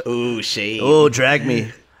 clutch. Ooh, shade. Oh, drag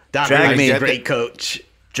me, Doc drag Rivers me. is a great coach.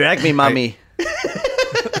 drag me, mommy.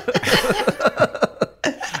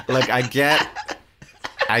 Like I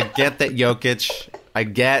get that Jokic. I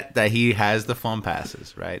get that he has the fun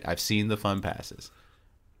passes, right? I've seen the fun passes,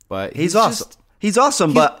 but He's awesome. He's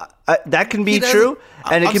awesome, but that can be doesn't- true,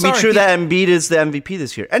 and it I'm can sorry, be true he- that Embiid is the MVP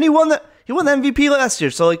this year, and he won the MVP last year.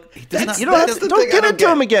 So like, you don't that's the don't thing I give don't it to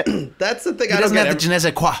get. him again. That's the thing He I don't doesn't get. have the je ne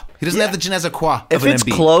sais quoi. He doesn't have the je ne sais quoi If of an it's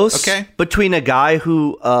Embiid, close okay? between a guy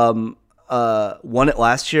who won it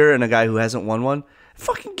last year and a guy who hasn't won one,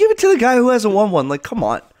 fucking give it to the guy who hasn't won one. Like, come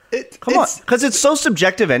on, come on, because it's so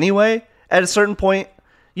subjective anyway. At a certain point,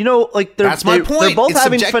 you know, like That's my point. They're both it's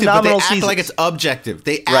having subjective, phenomenal but they act seasons. like it's objective.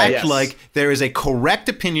 They act Right. Yes. like there is a correct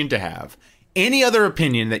opinion to have. Any other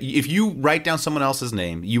opinion that if you write down someone else's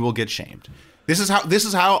name, you will get shamed. This is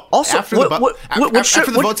how. Also, after what- the, what- what after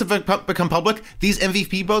should- the what- votes have become public, these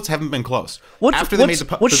MVP votes haven't been close. What After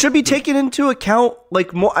should be taken into account,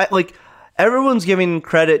 like more, like everyone's giving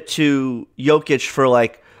credit to Jokic for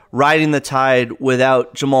like riding the tide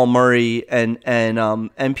without Jamal Murray and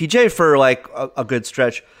PJ for like a good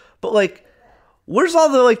stretch, but like, where's all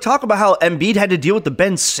the like talk about how Embiid had to deal with the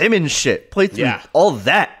Ben Simmons shit, play through Yeah. all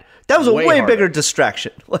that? That was a Way way harder. bigger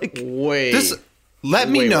distraction. Like, Way. Let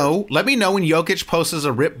me Way know. Let me know when Jokic posts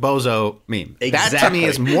a Rip Bozo meme. That to Exactly. me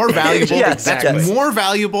is more valuable. Yes, That's yes. more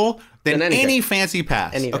valuable than Than anything. any fancy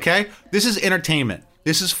pass. Anything. Okay, this is entertainment.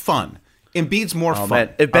 This is fun. Embiid's more fun. man,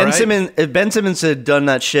 if all right? Ben Simmons had done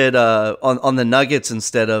that shit on the Nuggets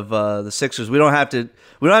instead of the Sixers, we don't have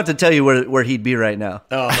to tell you where he'd be right now.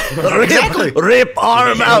 Oh. Exactly. Rip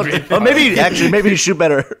arm out. Or maybe he'd shoot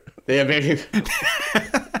better. Yeah, maybe.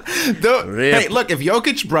 Rip. Hey, look, if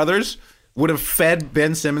Jokic brothers would have fed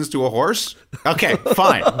Ben Simmons to a horse, okay,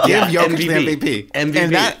 fine. Give Yeah, Jokic MVP. the MVP.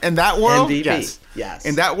 MVP. In that world, MVP. yes. Yes.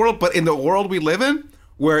 In that world, but in the world we live in,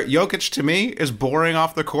 where Jokic to me is boring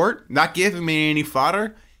off the court, not giving me any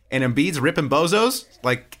fodder, and Embiid's ripping bozos,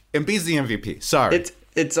 like Embiid's the MVP. Sorry.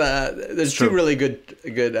 There's two really good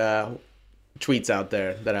tweets out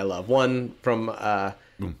there that I love. One from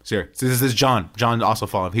Here. So this is John. John also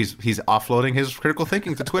followed. He's offloading his critical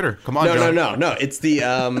thinking to Twitter. Come on, John. no. It's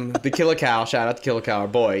the Killer Cow. Shout out to Killer Cow, our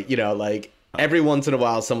boy. You know, like every once in a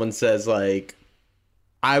while, someone says like,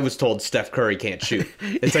 "I was told Steph Curry can't shoot."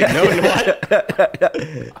 It's like, no,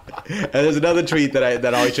 what? And there's another tweet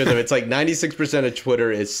that always shows up. It's like 96% of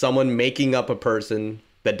Twitter is someone making up a person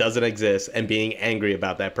that doesn't exist and being angry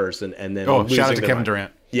about that person, and then Oh, losing shout out to their Kevin mind.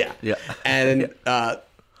 Durant. Yeah, Yeah. and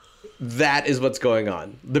that is what's going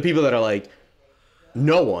on. The people that are like,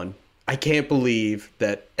 no one, I can't believe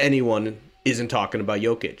that anyone isn't talking about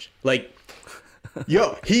Jokic. Like,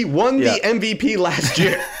 yo, he won the MVP last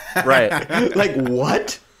year. Right. Like,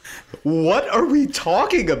 what? What are we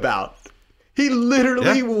talking about? He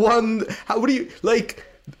literally won. What do you, like,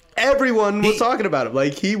 everyone was talking about him.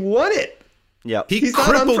 Like, he won it. Yeah. He's not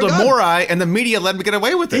crippled unforgotten. Amori, and the media let him get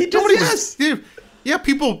away with it. He just- yes. Dude, yeah,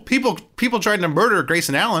 people tried to murder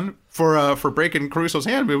Grayson Allen for breaking Caruso's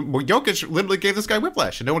hand. But Jokic literally gave this guy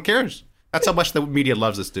whiplash, and no one cares. That's how much the media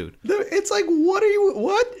loves this dude. It's like,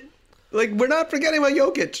 what? Like, we're not forgetting about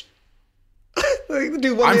Jokic. Like, the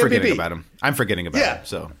dude won I'm the forgetting MVP. about him. I'm forgetting about Yeah. him.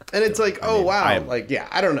 So, And it's like, oh mean, wow, I am- like yeah,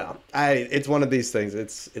 I don't know. It's one of these things.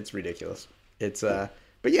 It's ridiculous. It's but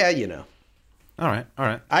yeah, you know. all right.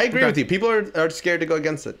 I agree Okay. with you. People are scared to go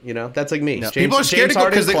against it. You know, that's like me. James, People are scared James to go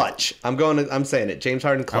Harden 'cause they- clutch. I'm saying it. James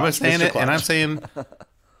Harden clutch. I'm saying Mr. it, and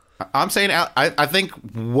I'm saying I think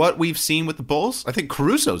what we've seen with the Bulls, I think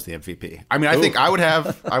Caruso's the MVP. I mean, I think I would have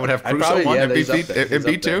I'd Caruso probably- one yeah, he's MVP, up there. He's up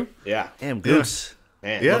MVP there. two. Yeah. Damn, Goose.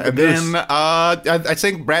 Man, Yeah, love the and Goose. then I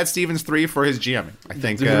think Brad Stevens 3 for his GMing. I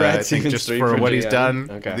think Brad I think Stevens just 3 for what he's GM. done,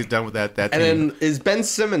 Okay. what he's done with that And team. then is Ben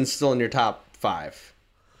Simmons still in your top 5?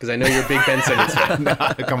 Because I know you're a big Ben Simmons fan.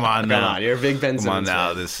 Come on now, Come on, you're a big Ben Come Simmons on now,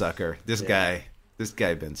 fan. this sucker, this guy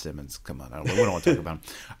Ben Simmons. Come on, we don't want to talk about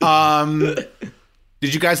him.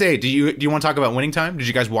 Did you guys? Hey, do you want to talk about Winning Time? Did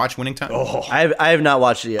you guys watch Winning Time? Oh, I have not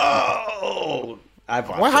watched it yet. I've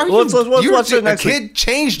watched Well, how it. are Let's you? watch it A next kid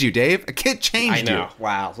changed you, Dave. A kid changed I know. you.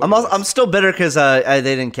 Wow. I'm still bitter because they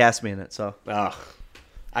didn't cast me in it. So Ugh.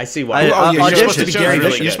 I see why. I- you're supposed to The be show's Gary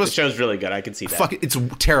really Busey. good. You're supposed The show's really good. I can see that. Fuck it, it's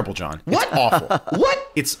terrible, John. What? It's awful.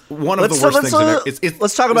 What? It's one of Let's- the worst let's, things. I've ever,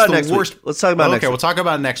 let's talk about the it next week. Let's talk about it next Okay, week. we'll talk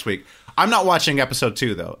about it next week. I'm not watching episode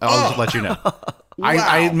 2 though. I'll just let you know.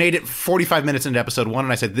 I made it 45 minutes into episode 1,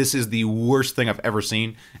 and I said this is the worst thing I've ever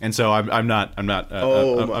seen, and so I'm not.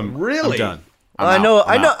 Really? I'm done. I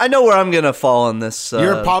know where I'm gonna fall on this.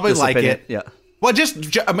 You're probably this like opinion. it. Yeah. Well,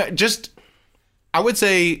 just I would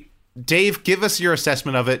say, Dave, give us your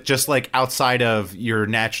assessment of it, just like outside of you're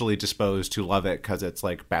naturally disposed to love it because it's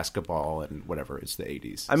like basketball and whatever. It's the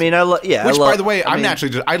 80s. I mean, Which, by the way,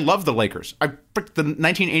 I love the Lakers. The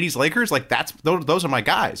 1980s Lakers, like those are my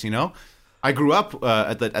guys. You know, I grew up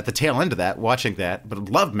at the tail end of that, watching that, but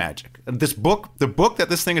loved Magic. And the book that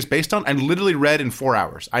this thing is based on, I literally read in 4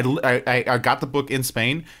 hours. I got the book in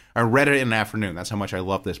Spain. I read it in an afternoon. That's how much I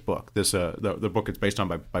love this book. The book it's based on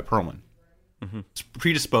by Perlman. Mm-hmm. It's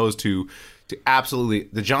predisposed to absolutely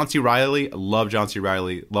the John C. Reilly. I love John C.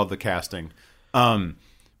 Reilly. Love the casting.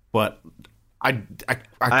 But I couldn't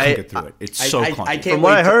get through it. It's so clunky. From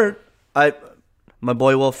what I heard, my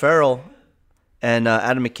boy Will Ferrell and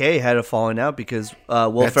Adam McKay had a falling out because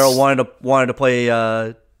Will Ferrell wanted to play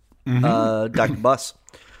Dr. Buss.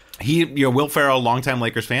 Will Ferrell, longtime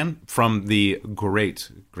Lakers fan from the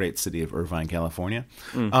great city of Irvine, California.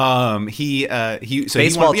 Baseball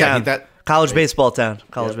town. College baseball town.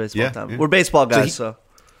 We're baseball guys, so.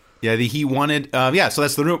 Yeah, he wanted. So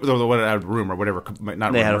that's the room or whatever.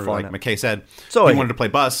 Not they room, had a like falling out. McKay said. So he wanted to play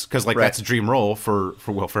Buss because that's a dream role for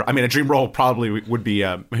Will Ferrell. I mean, a dream role probably would be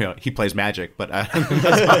he plays Magic, but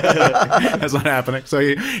that's not happening. So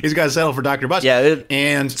he's got to settle for Dr. Buss. Yeah,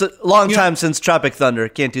 and it's a long time since Tropic Thunder.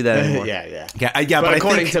 Can't do that anymore. Yeah. But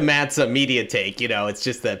according to Matt's media take, it's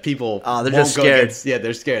just that people they're just scared.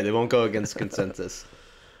 They're scared. They won't go against consensus.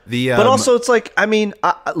 But also, it's like, I mean,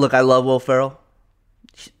 look, I love Will Ferrell.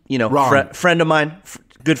 Friend of mine,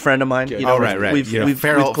 good friend of mine. Right. We've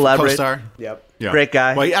Ferrell, collaborated. co-star. Yep. Yeah. Great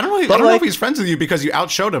guy. Well, I don't know if he's friends with you because you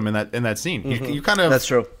outshowed him in that scene. Mm-hmm. You kind of. That's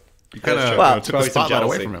true. You kind of took the spotlight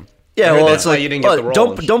away from him. Yeah, well, that's it's why like you didn't get the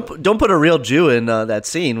role don't put a real Jew in that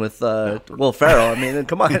scene with Will Ferrell. I mean,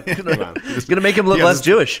 come on, it's gonna make him look less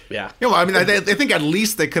Jewish. Yeah. Well, I mean, I think at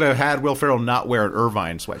least they could have had Will Ferrell not wear an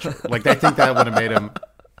Irvine sweatshirt. Like, I think that would have made him.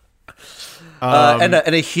 And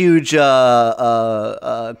a huge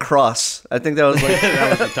cross. I think that was like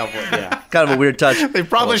That was a tough one. Yeah. kind of a weird touch. They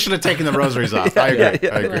probably should have taken the rosaries off. I agree.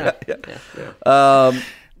 I agree.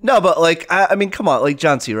 No, but like I mean, come on, like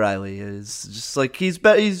John C. Reilly is just like he's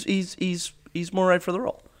more right for the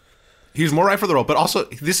role. He's more right for the role, but also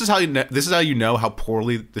this is how you know how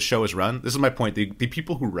poorly the show is run. This is my point. The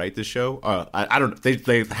people who write this show, I don't. They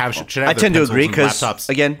should have. I tend to agree because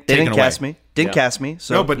again, they didn't cast me.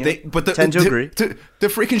 So no, but tend to agree. The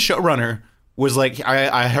freaking showrunner was like,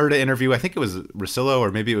 I heard an interview. I think it was Russillo or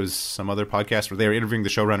maybe it was some other podcast where they were interviewing the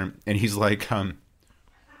showrunner, and he's like,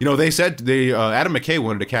 they said Adam McKay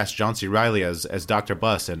wanted to cast John C. Reilly as Dr.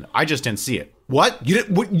 Buss, and I just didn't see it. What? You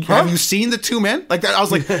didn't? Have you seen the two men? Like that? I was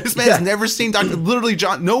like, this man's never seen Dr. Literally,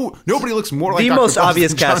 John. No, nobody looks more like the Dr. most Buss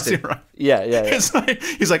obvious than John casting. C. Reilly. Yeah. It's like,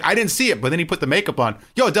 he's like, I didn't see it, but then he put the makeup on.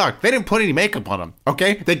 Yo, Doc, they didn't put any makeup on him.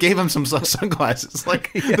 Okay, they gave him some sunglasses.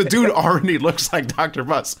 Like the dude already looks like Dr.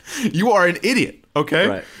 Buss. You are an idiot. Okay.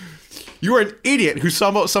 Right. You are an idiot who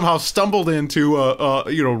somehow stumbled into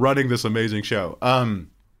running this amazing show. I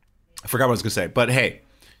forgot what I was gonna say, but hey,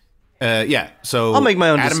 So I'll make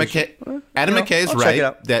my own Adam decision. McKay is I'll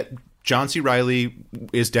right that John C. Reilly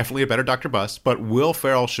is definitely a better Dr. Buss, but Will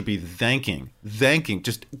Ferrell should be thanking,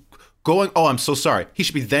 just going. Oh, I'm so sorry. He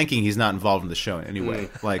should be thanking he's not involved in the show in any way.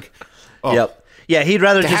 Like, yep, yeah, he'd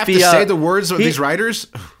rather to just have be to say the words of these writers.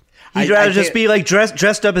 He'd rather just be like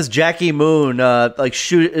dressed up as Jackie Moon, like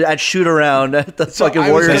shoot around at the fucking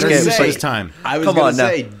Warriors game. His time. I was going to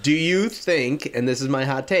say, do you think, and this is my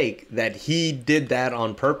hot take, that he did that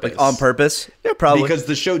on purpose? Like on purpose? Yeah, probably. Because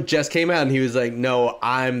the show just came out and he was like, "No,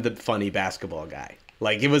 I'm the funny basketball guy."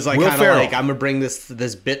 Like it was like kind of like, I'm gonna bring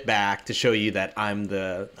this bit back to show you that I'm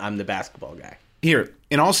the basketball guy. Here,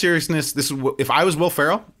 in all seriousness, if I was Will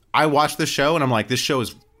Ferrell, I watched this show and I'm like, this show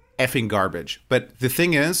is effing garbage. But the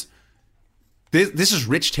thing is, this is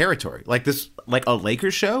rich territory. Like a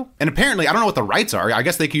Lakers show, and apparently I don't know what the rights are. I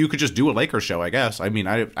guess you could just do a Lakers show. I guess. I mean,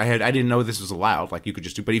 I didn't know this was allowed. Like you could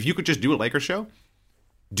just do, but if you could just do a Lakers show,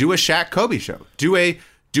 do a Shaq Kobe show. Do a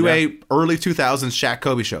early 2000s Shaq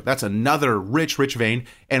Kobe show. That's another rich vein.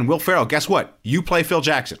 And Will Ferrell, guess what? You play Phil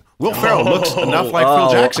Jackson. Will Ferrell looks enough like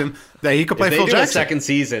Phil Jackson that he could play Phil Jackson. Second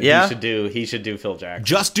season, he should do Phil Jackson.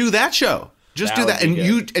 Just do that show. Just That do would that, be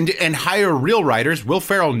and good. and hire real writers. Will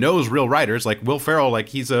Ferrell knows real writers. Like Will Ferrell, like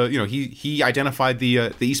he's he identified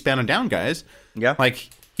the Eastbound and Down guys. Yeah. like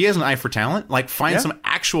he has an eye for talent. Like find some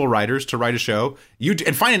actual writers to write a show.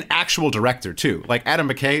 And find an actual director too. Like Adam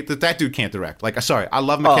McKay, that dude can't direct. Like sorry, I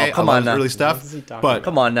love McKay. come I love on his now. early stuff, but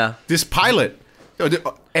Come on now. this pilot.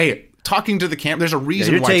 Hey, talking to the camera. There's a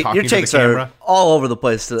reason why talking your to the takes camera. are all over the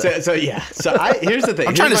place today. So here's the thing.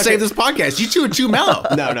 I'm trying to save this podcast. You two are too mellow.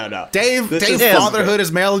 No. Dave, is- Fatherhood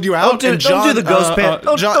has mellowed you out. Don't do the ghost pan-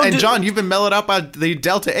 don't do- John, you've been mellowed out by the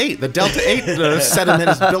Delta 8. The Delta 8 sediment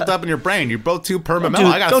is built up in your brain. You're both too perma mellow.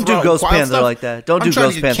 I gotta don't do throw Ghost wild Panther stuff. like that. Don't I'm do trying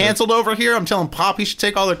Ghost to get Panther. canceled over here. I'm telling Pop he should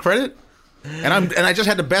take all the credit. And I just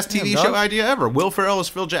had the best TV show idea ever. Will Ferrell is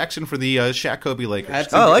Phil Jackson for the Shaq Kobe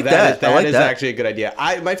Lakers. I like that. I like That is that. actually a good idea.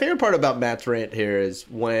 My favorite part about Matt's rant here is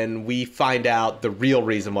when we find out the real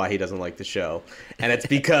reason why he doesn't like the show, and it's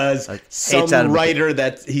because some Adam McKay. writer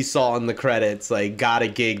that he saw in the credits like got a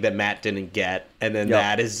gig that Matt didn't get, and then Yep.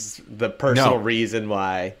 that is the personal No. reason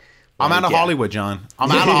why. I'm out of Hollywood, John. I'm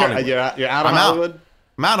out of Hollywood. You're out of I'm Hollywood. out.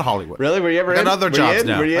 I'm out of Hollywood. Really? Were you ever I got in? other Were you jobs in?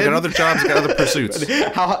 now. Were you I got in? other jobs. I got other pursuits.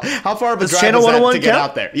 How far of a Does drive Channel is that 101 to get count?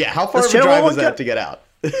 out there? Yeah, how far Does of a Channel drive is 101 that to get out?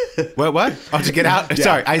 What? Oh, to get out?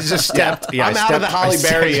 Sorry, I just stepped. Yeah, I'm out of the Holly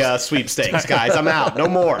Berry sweepstakes, guys. I'm out. No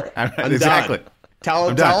more. I'm Exactly. done. Tell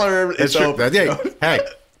I'm done. her That's it's true. over. Hey.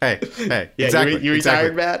 Yeah, Exactly. you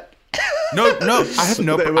retired, Matt? No. I have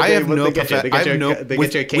no. What I have they no. get you? They I get you have no. they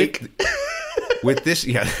get you a cake? With this,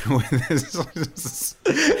 yeah. With this,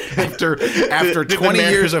 after Did the 20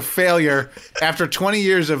 man- years of failure, after 20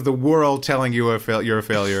 years of the world telling you you're a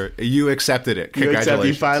failure, you accepted it. You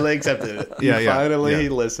Congratulations. finally accepted it. Yeah, You yeah, finally yeah.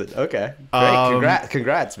 listened. Okay. Great.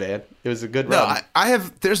 Congrats, man. It was a good No, run. I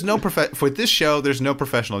have. There's no for this show. There's no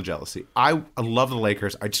professional jealousy. I love the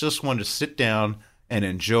Lakers. I just wanted to sit down and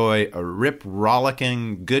enjoy a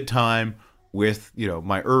rollicking good time with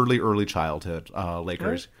my early childhood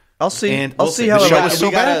Lakers. I'll see. And I'll we'll see see. how The it show goes. was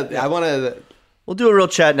so bad. I want to. We'll do a real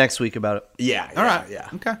chat next week about it. Yeah. All right. Yeah.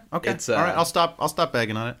 Okay. It's, All right. I'll stop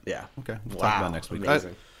begging on it. Yeah. Okay. We'll Wow. talk about it next week.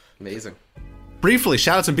 Amazing. Briefly,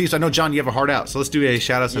 shout outs and beefs. I know, John, you have a heart out, so let's do a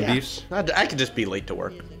shout outs and Yeah. beefs. I could just be late to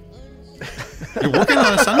work. You're working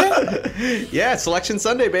on a Sunday? Yeah, Selection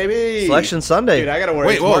Sunday, baby. Selection Sunday. Dude, I gotta work.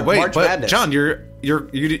 Wait, It's whoa, wait, March but Madness. John, you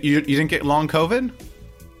didn't get long COVID?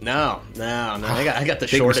 No. I got the Big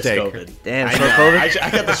shortest mistake. COVID. Damn, I short know. COVID? I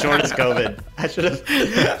got the shortest COVID. I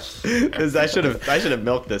should have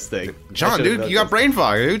milked this thing. I John, should have dude, milked you got this brain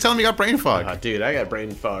fog. Who telling me you got brain fog? thing. Dude, I got brain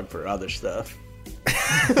fog for other stuff.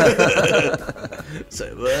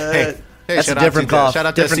 So Hey, That's shout a out different to, cough. Shout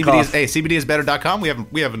out Different to CBDs. cough. Hey, CBDisbetter.com.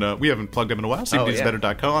 We haven't plugged them in a while.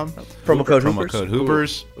 CBDisbetter.com. Promo code Promo Hoopers. code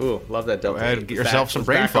Hoopers. Ooh, love that Delta. ahead, 8. get yourself some Was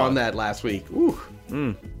brain back fog. on that last week. Ooh.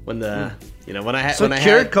 When the when I had So when I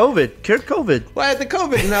cured had COVID. Cured COVID. well, I had the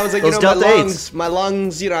COVID, and I was like, Those Delta 8s. my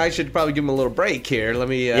lungs, I should probably give them a little break here. Let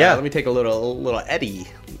me take a little Eddie,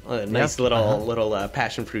 a nice little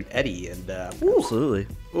passion fruit Eddie, and Absolutely.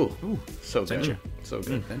 so good, so good, so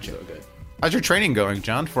good. How's your training going,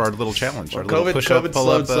 John, for our little challenge? Our little COVID push-up,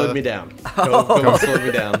 pull-up, slowed me down. COVID slowed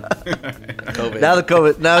me down. COVID. Now the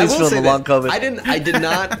COVID. Now I he's will feeling say the this, long COVID.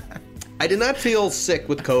 I did not feel sick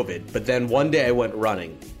with COVID, but then one day I went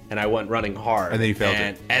running, and I went running hard, And then you felt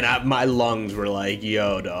it. and my lungs were like,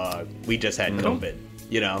 "Yo, dog, we just had COVID."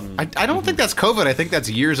 I don't think that's COVID. I think that's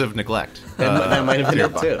years of neglect. That might have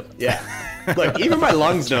been it too. Yeah, look, even my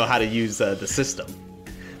lungs know how to use the system.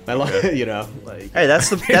 My lung, like Hey, that's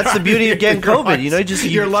the beauty of getting COVID.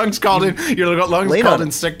 Your lungs called in. Your lungs lean called on in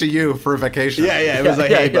it. sick to you for a vacation. yeah, it was like,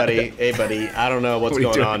 Yeah, hey buddy, I don't know what's What are you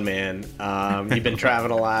going doing? on, man. You've been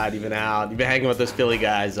traveling a lot, you've been out, you've been hanging with those Philly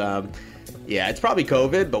guys. Yeah, it's probably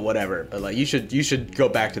COVID, but whatever. But like, you should go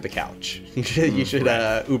back to the couch. You should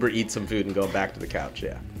Uber eat some food and go back to the couch.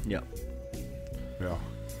 Yeah. Yeah. Yeah.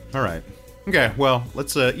 All right. Okay. Well,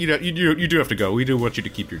 let's. You do have to go. We do want you to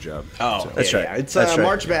keep your job. Oh, That's right. Yeah. It's That's right.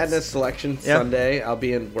 March Madness Selection Yeah. Sunday. I'll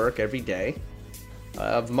be in work every day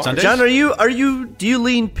of March. Sunday? John, do you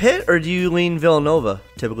lean Pitt or do you lean Villanova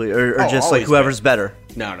typically, or Oh, just like always whoever's Pitt. better?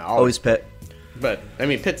 No, Always Pitt. But I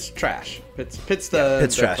mean, Pitt's trash. Pitt's Pitt's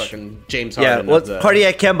the trash. fucking James Yeah. Harden. Well, of the,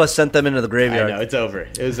 Cardiac Kemba sent them into the I graveyard. know it's over.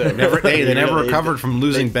 It was over. They never Really- recovered from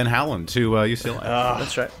losing Ben Howland to UCLA.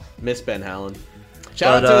 That's right. Miss Ben Howland.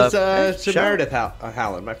 Shout But, out to shout- Meredith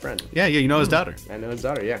Howland, my friend. Yeah, you know his daughter. I know his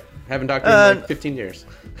daughter. Yeah, haven't talked to him in like 15 years.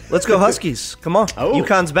 Let's go Huskies. Come on. Oh.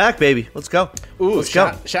 UConn's back, baby. Let's go. Ooh, Let's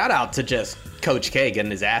go. shout out to just Coach K getting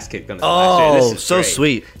his ass kicked on his last year. This Oh, is so great.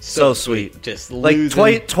 sweet. So sweet. Just Like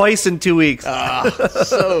losing. twice in 2 weeks.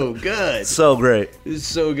 So good. So great. It's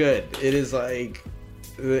so good. It is like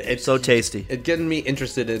It's So tasty. It's getting me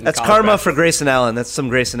interested in. That's college karma basketball. for Grayson Allen. That's some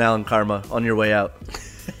Grayson Allen karma on your way out.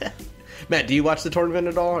 Matt, do you watch the tournament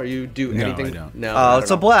at all, or you do No, anything? I don't. No, Oh, not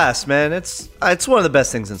it's at a all. blast, man. It's one of the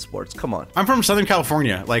best things in sports. Come on. I'm from Southern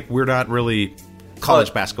California. Like, we're not really college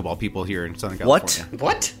Oh. basketball people here in Southern What? California.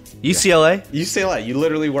 What? UCLA? UCLA. You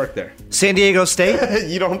literally work there. San Diego State?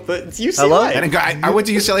 You don't. But it's UCLA. Hello? I went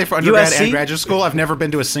to UCLA for undergrad USC? and graduate school. I've never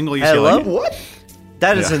been to a single UCLA Hello? game. What?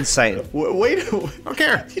 That is Yeah. insane. Wait. I don't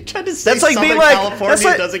care. You tried to say That's like Southern being like- California that's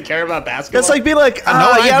like- doesn't care about basketball. That's like being like, No,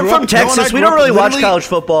 I yeah, I'm grew from up- Texas. no, and I We grew don't up really watch literally- college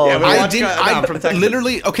football. Yeah, we I watch- didn't. no, I'm from Texas.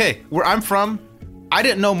 Literally, okay, where I'm from, I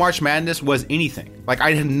didn't know March Madness was anything. Like,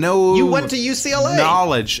 I had no. You went to UCLA.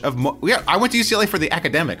 knowledge of. Yeah, I went to UCLA for the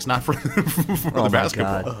academics, not for, for Oh the my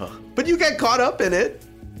basketball. God. But you got caught up in it.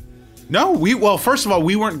 No, well, first of all,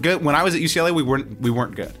 we weren't good when I was at UCLA. We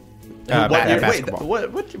weren't good. What At year- basketball.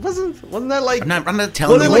 What wasn't that like? I'm not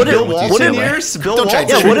telling What you did- what what Bill did- went to what did- UCLA. years? Bill Don't try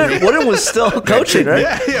to Walton? Yeah, trick me. Wooden was still coaching,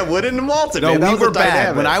 right? Yeah, Wooden and Walton. No, man. That we was a were bad.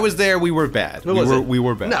 dynamic. When I was there, we were bad. Who was it? We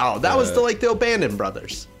were bad. No, that was the O'Bannon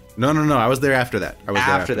brothers. No. I was there after that. I was there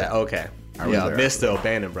After that, okay. I was Yeah, there missed the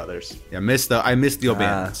O'Bannon brothers. Yeah, I missed the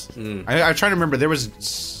O'Bannons. I'm trying to remember. There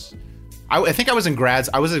was, I think I was in grad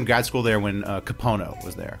school there when Capono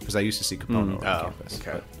was there because I used to see Capono on campus.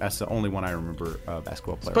 okay. But that's the only one I remember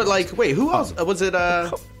basketball player. But like, wait, who else was it?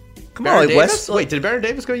 Come Baron on, like Davis? West. Wait, did Baron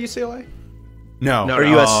Davis go to UCLA? no, Or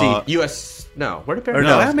USC. US? No, where did Baron? Or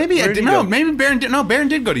No, no. maybe Where I did did. he No, go? maybe Baron did. No, Baron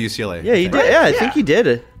did go to UCLA. Yeah, he did. Right? Yeah, I Yeah. think he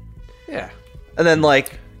did. Yeah. And then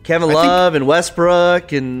like Kevin I think- Love and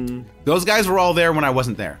Westbrook and Those guys were all there when I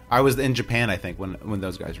wasn't there. I was in Japan, I think, when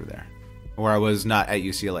those guys were there, or I was not at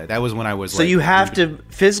UCLA. That was when I was. so you have to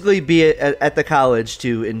physically be at the college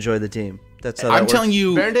to enjoy the team. That's how that I'm works. telling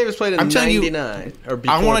you, Baron Davis played in I'm telling you, '99.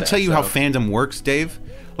 I want to tell you how fandom works, Dave.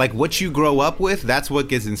 Like what you grow up with, that's what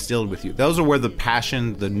gets instilled with you. Those are where the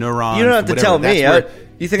passion, the neurons. You don't have to whatever, tell me. that's where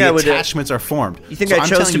You think the I would? attachments are formed. You think So I I'm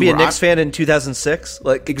chose telling to you be a where Knicks fan in 2006?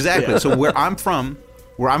 Like Exactly. So where I'm from,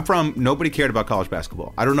 nobody cared about college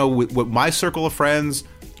basketball. I don't know what my circle of friends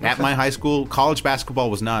at my high school, college basketball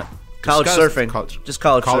was not college discussed. surfing, just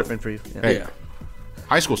college surfing for you. Yeah. Hey,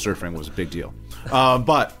 high school surfing was a big deal,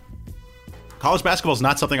 but college basketball is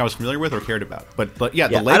not something I was familiar with or cared about. But yeah,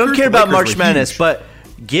 Yeah, the Lakers, I don't care the about Lakers March were Madness, huge. but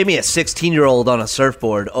give me a 16-year-old on a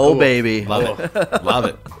surfboard. Oh, baby. Love it. Love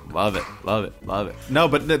it. Love it. Love it. Love it. No,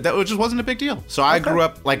 but that just wasn't a big deal. So I grew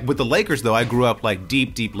up, like, with the Lakers, though, I grew up, like,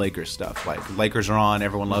 deep Lakers stuff. Like, Lakers are on.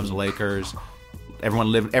 Everyone loves the Lakers.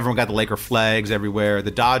 Everyone got the Laker flags everywhere.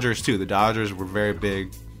 The Dodgers, too. The Dodgers were very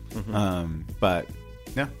big. But,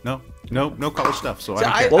 yeah, no college stuff. So I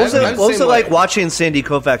don't care. What was I'm it, the what was same it like way. watching Sandy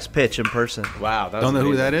Koufax pitch in person? Wow, that was Don't know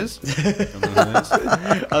who amazing. that is? Don't know who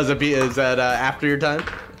that is? Oh, is that after your time?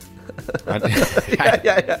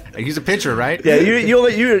 Yeah. He's a pitcher, right? Yeah,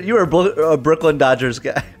 you were a Brooklyn Dodgers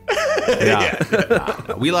guy. Yeah.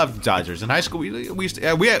 No. We loved Dodgers in high school. We used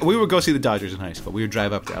to, we would go see the Dodgers in high school. We would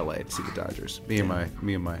drive up to LA to see the Dodgers. Me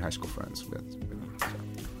and my high school friends.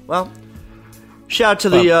 Well, shout out to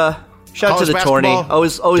the college tourney. basketball,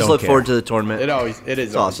 Always don't look care. forward to the tournament. It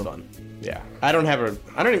is always awesome. fun. Yeah, I don't even.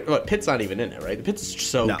 Pitt's not even in it, right? Pitt's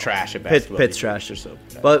so No. trash at basketball. Pitt's these trash. days. They're so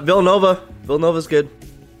bad. But Villanova's good.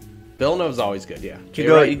 Villanova's always good. Yeah, You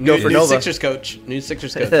can go for new Nova. Sixers coach. New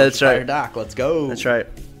Sixers coach. That's Fire right. Doc. Let's go. That's right.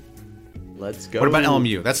 Let's go. What about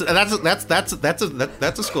LMU? That's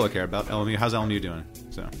a school I care about. LMU. How's LMU doing?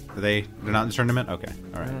 So they're not in the tournament. Okay,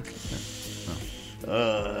 all right.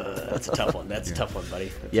 That's a tough one. That's a tough one, buddy.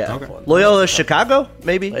 That's Yeah. a tough one. Loyola Chicago,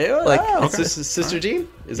 maybe. Sister Jean.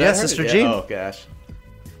 Is Yeah, that her? Sister Jean. Oh gosh.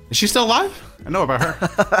 Is she still alive? I know about her.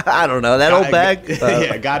 I don't know that old bag.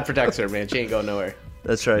 Yeah, God protects her, man. She ain't going nowhere.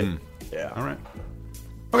 That's right. Yeah. All right.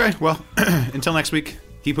 Okay. Well, until next week.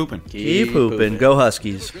 Keep hooping. Keep pooping. Go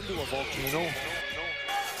Huskies. Into a volcano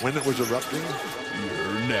when it was erupting.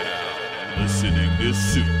 You're now listening to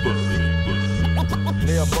Super.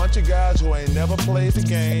 They're a bunch of guys who ain't never played the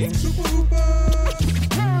game.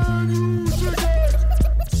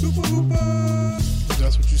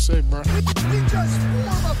 That's what you say, bro. We just form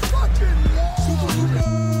a fucking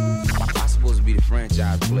wall. I'm supposed to be the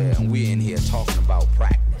franchise player, and we're in here talking about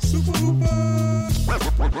practice.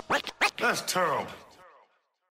 That's terrible.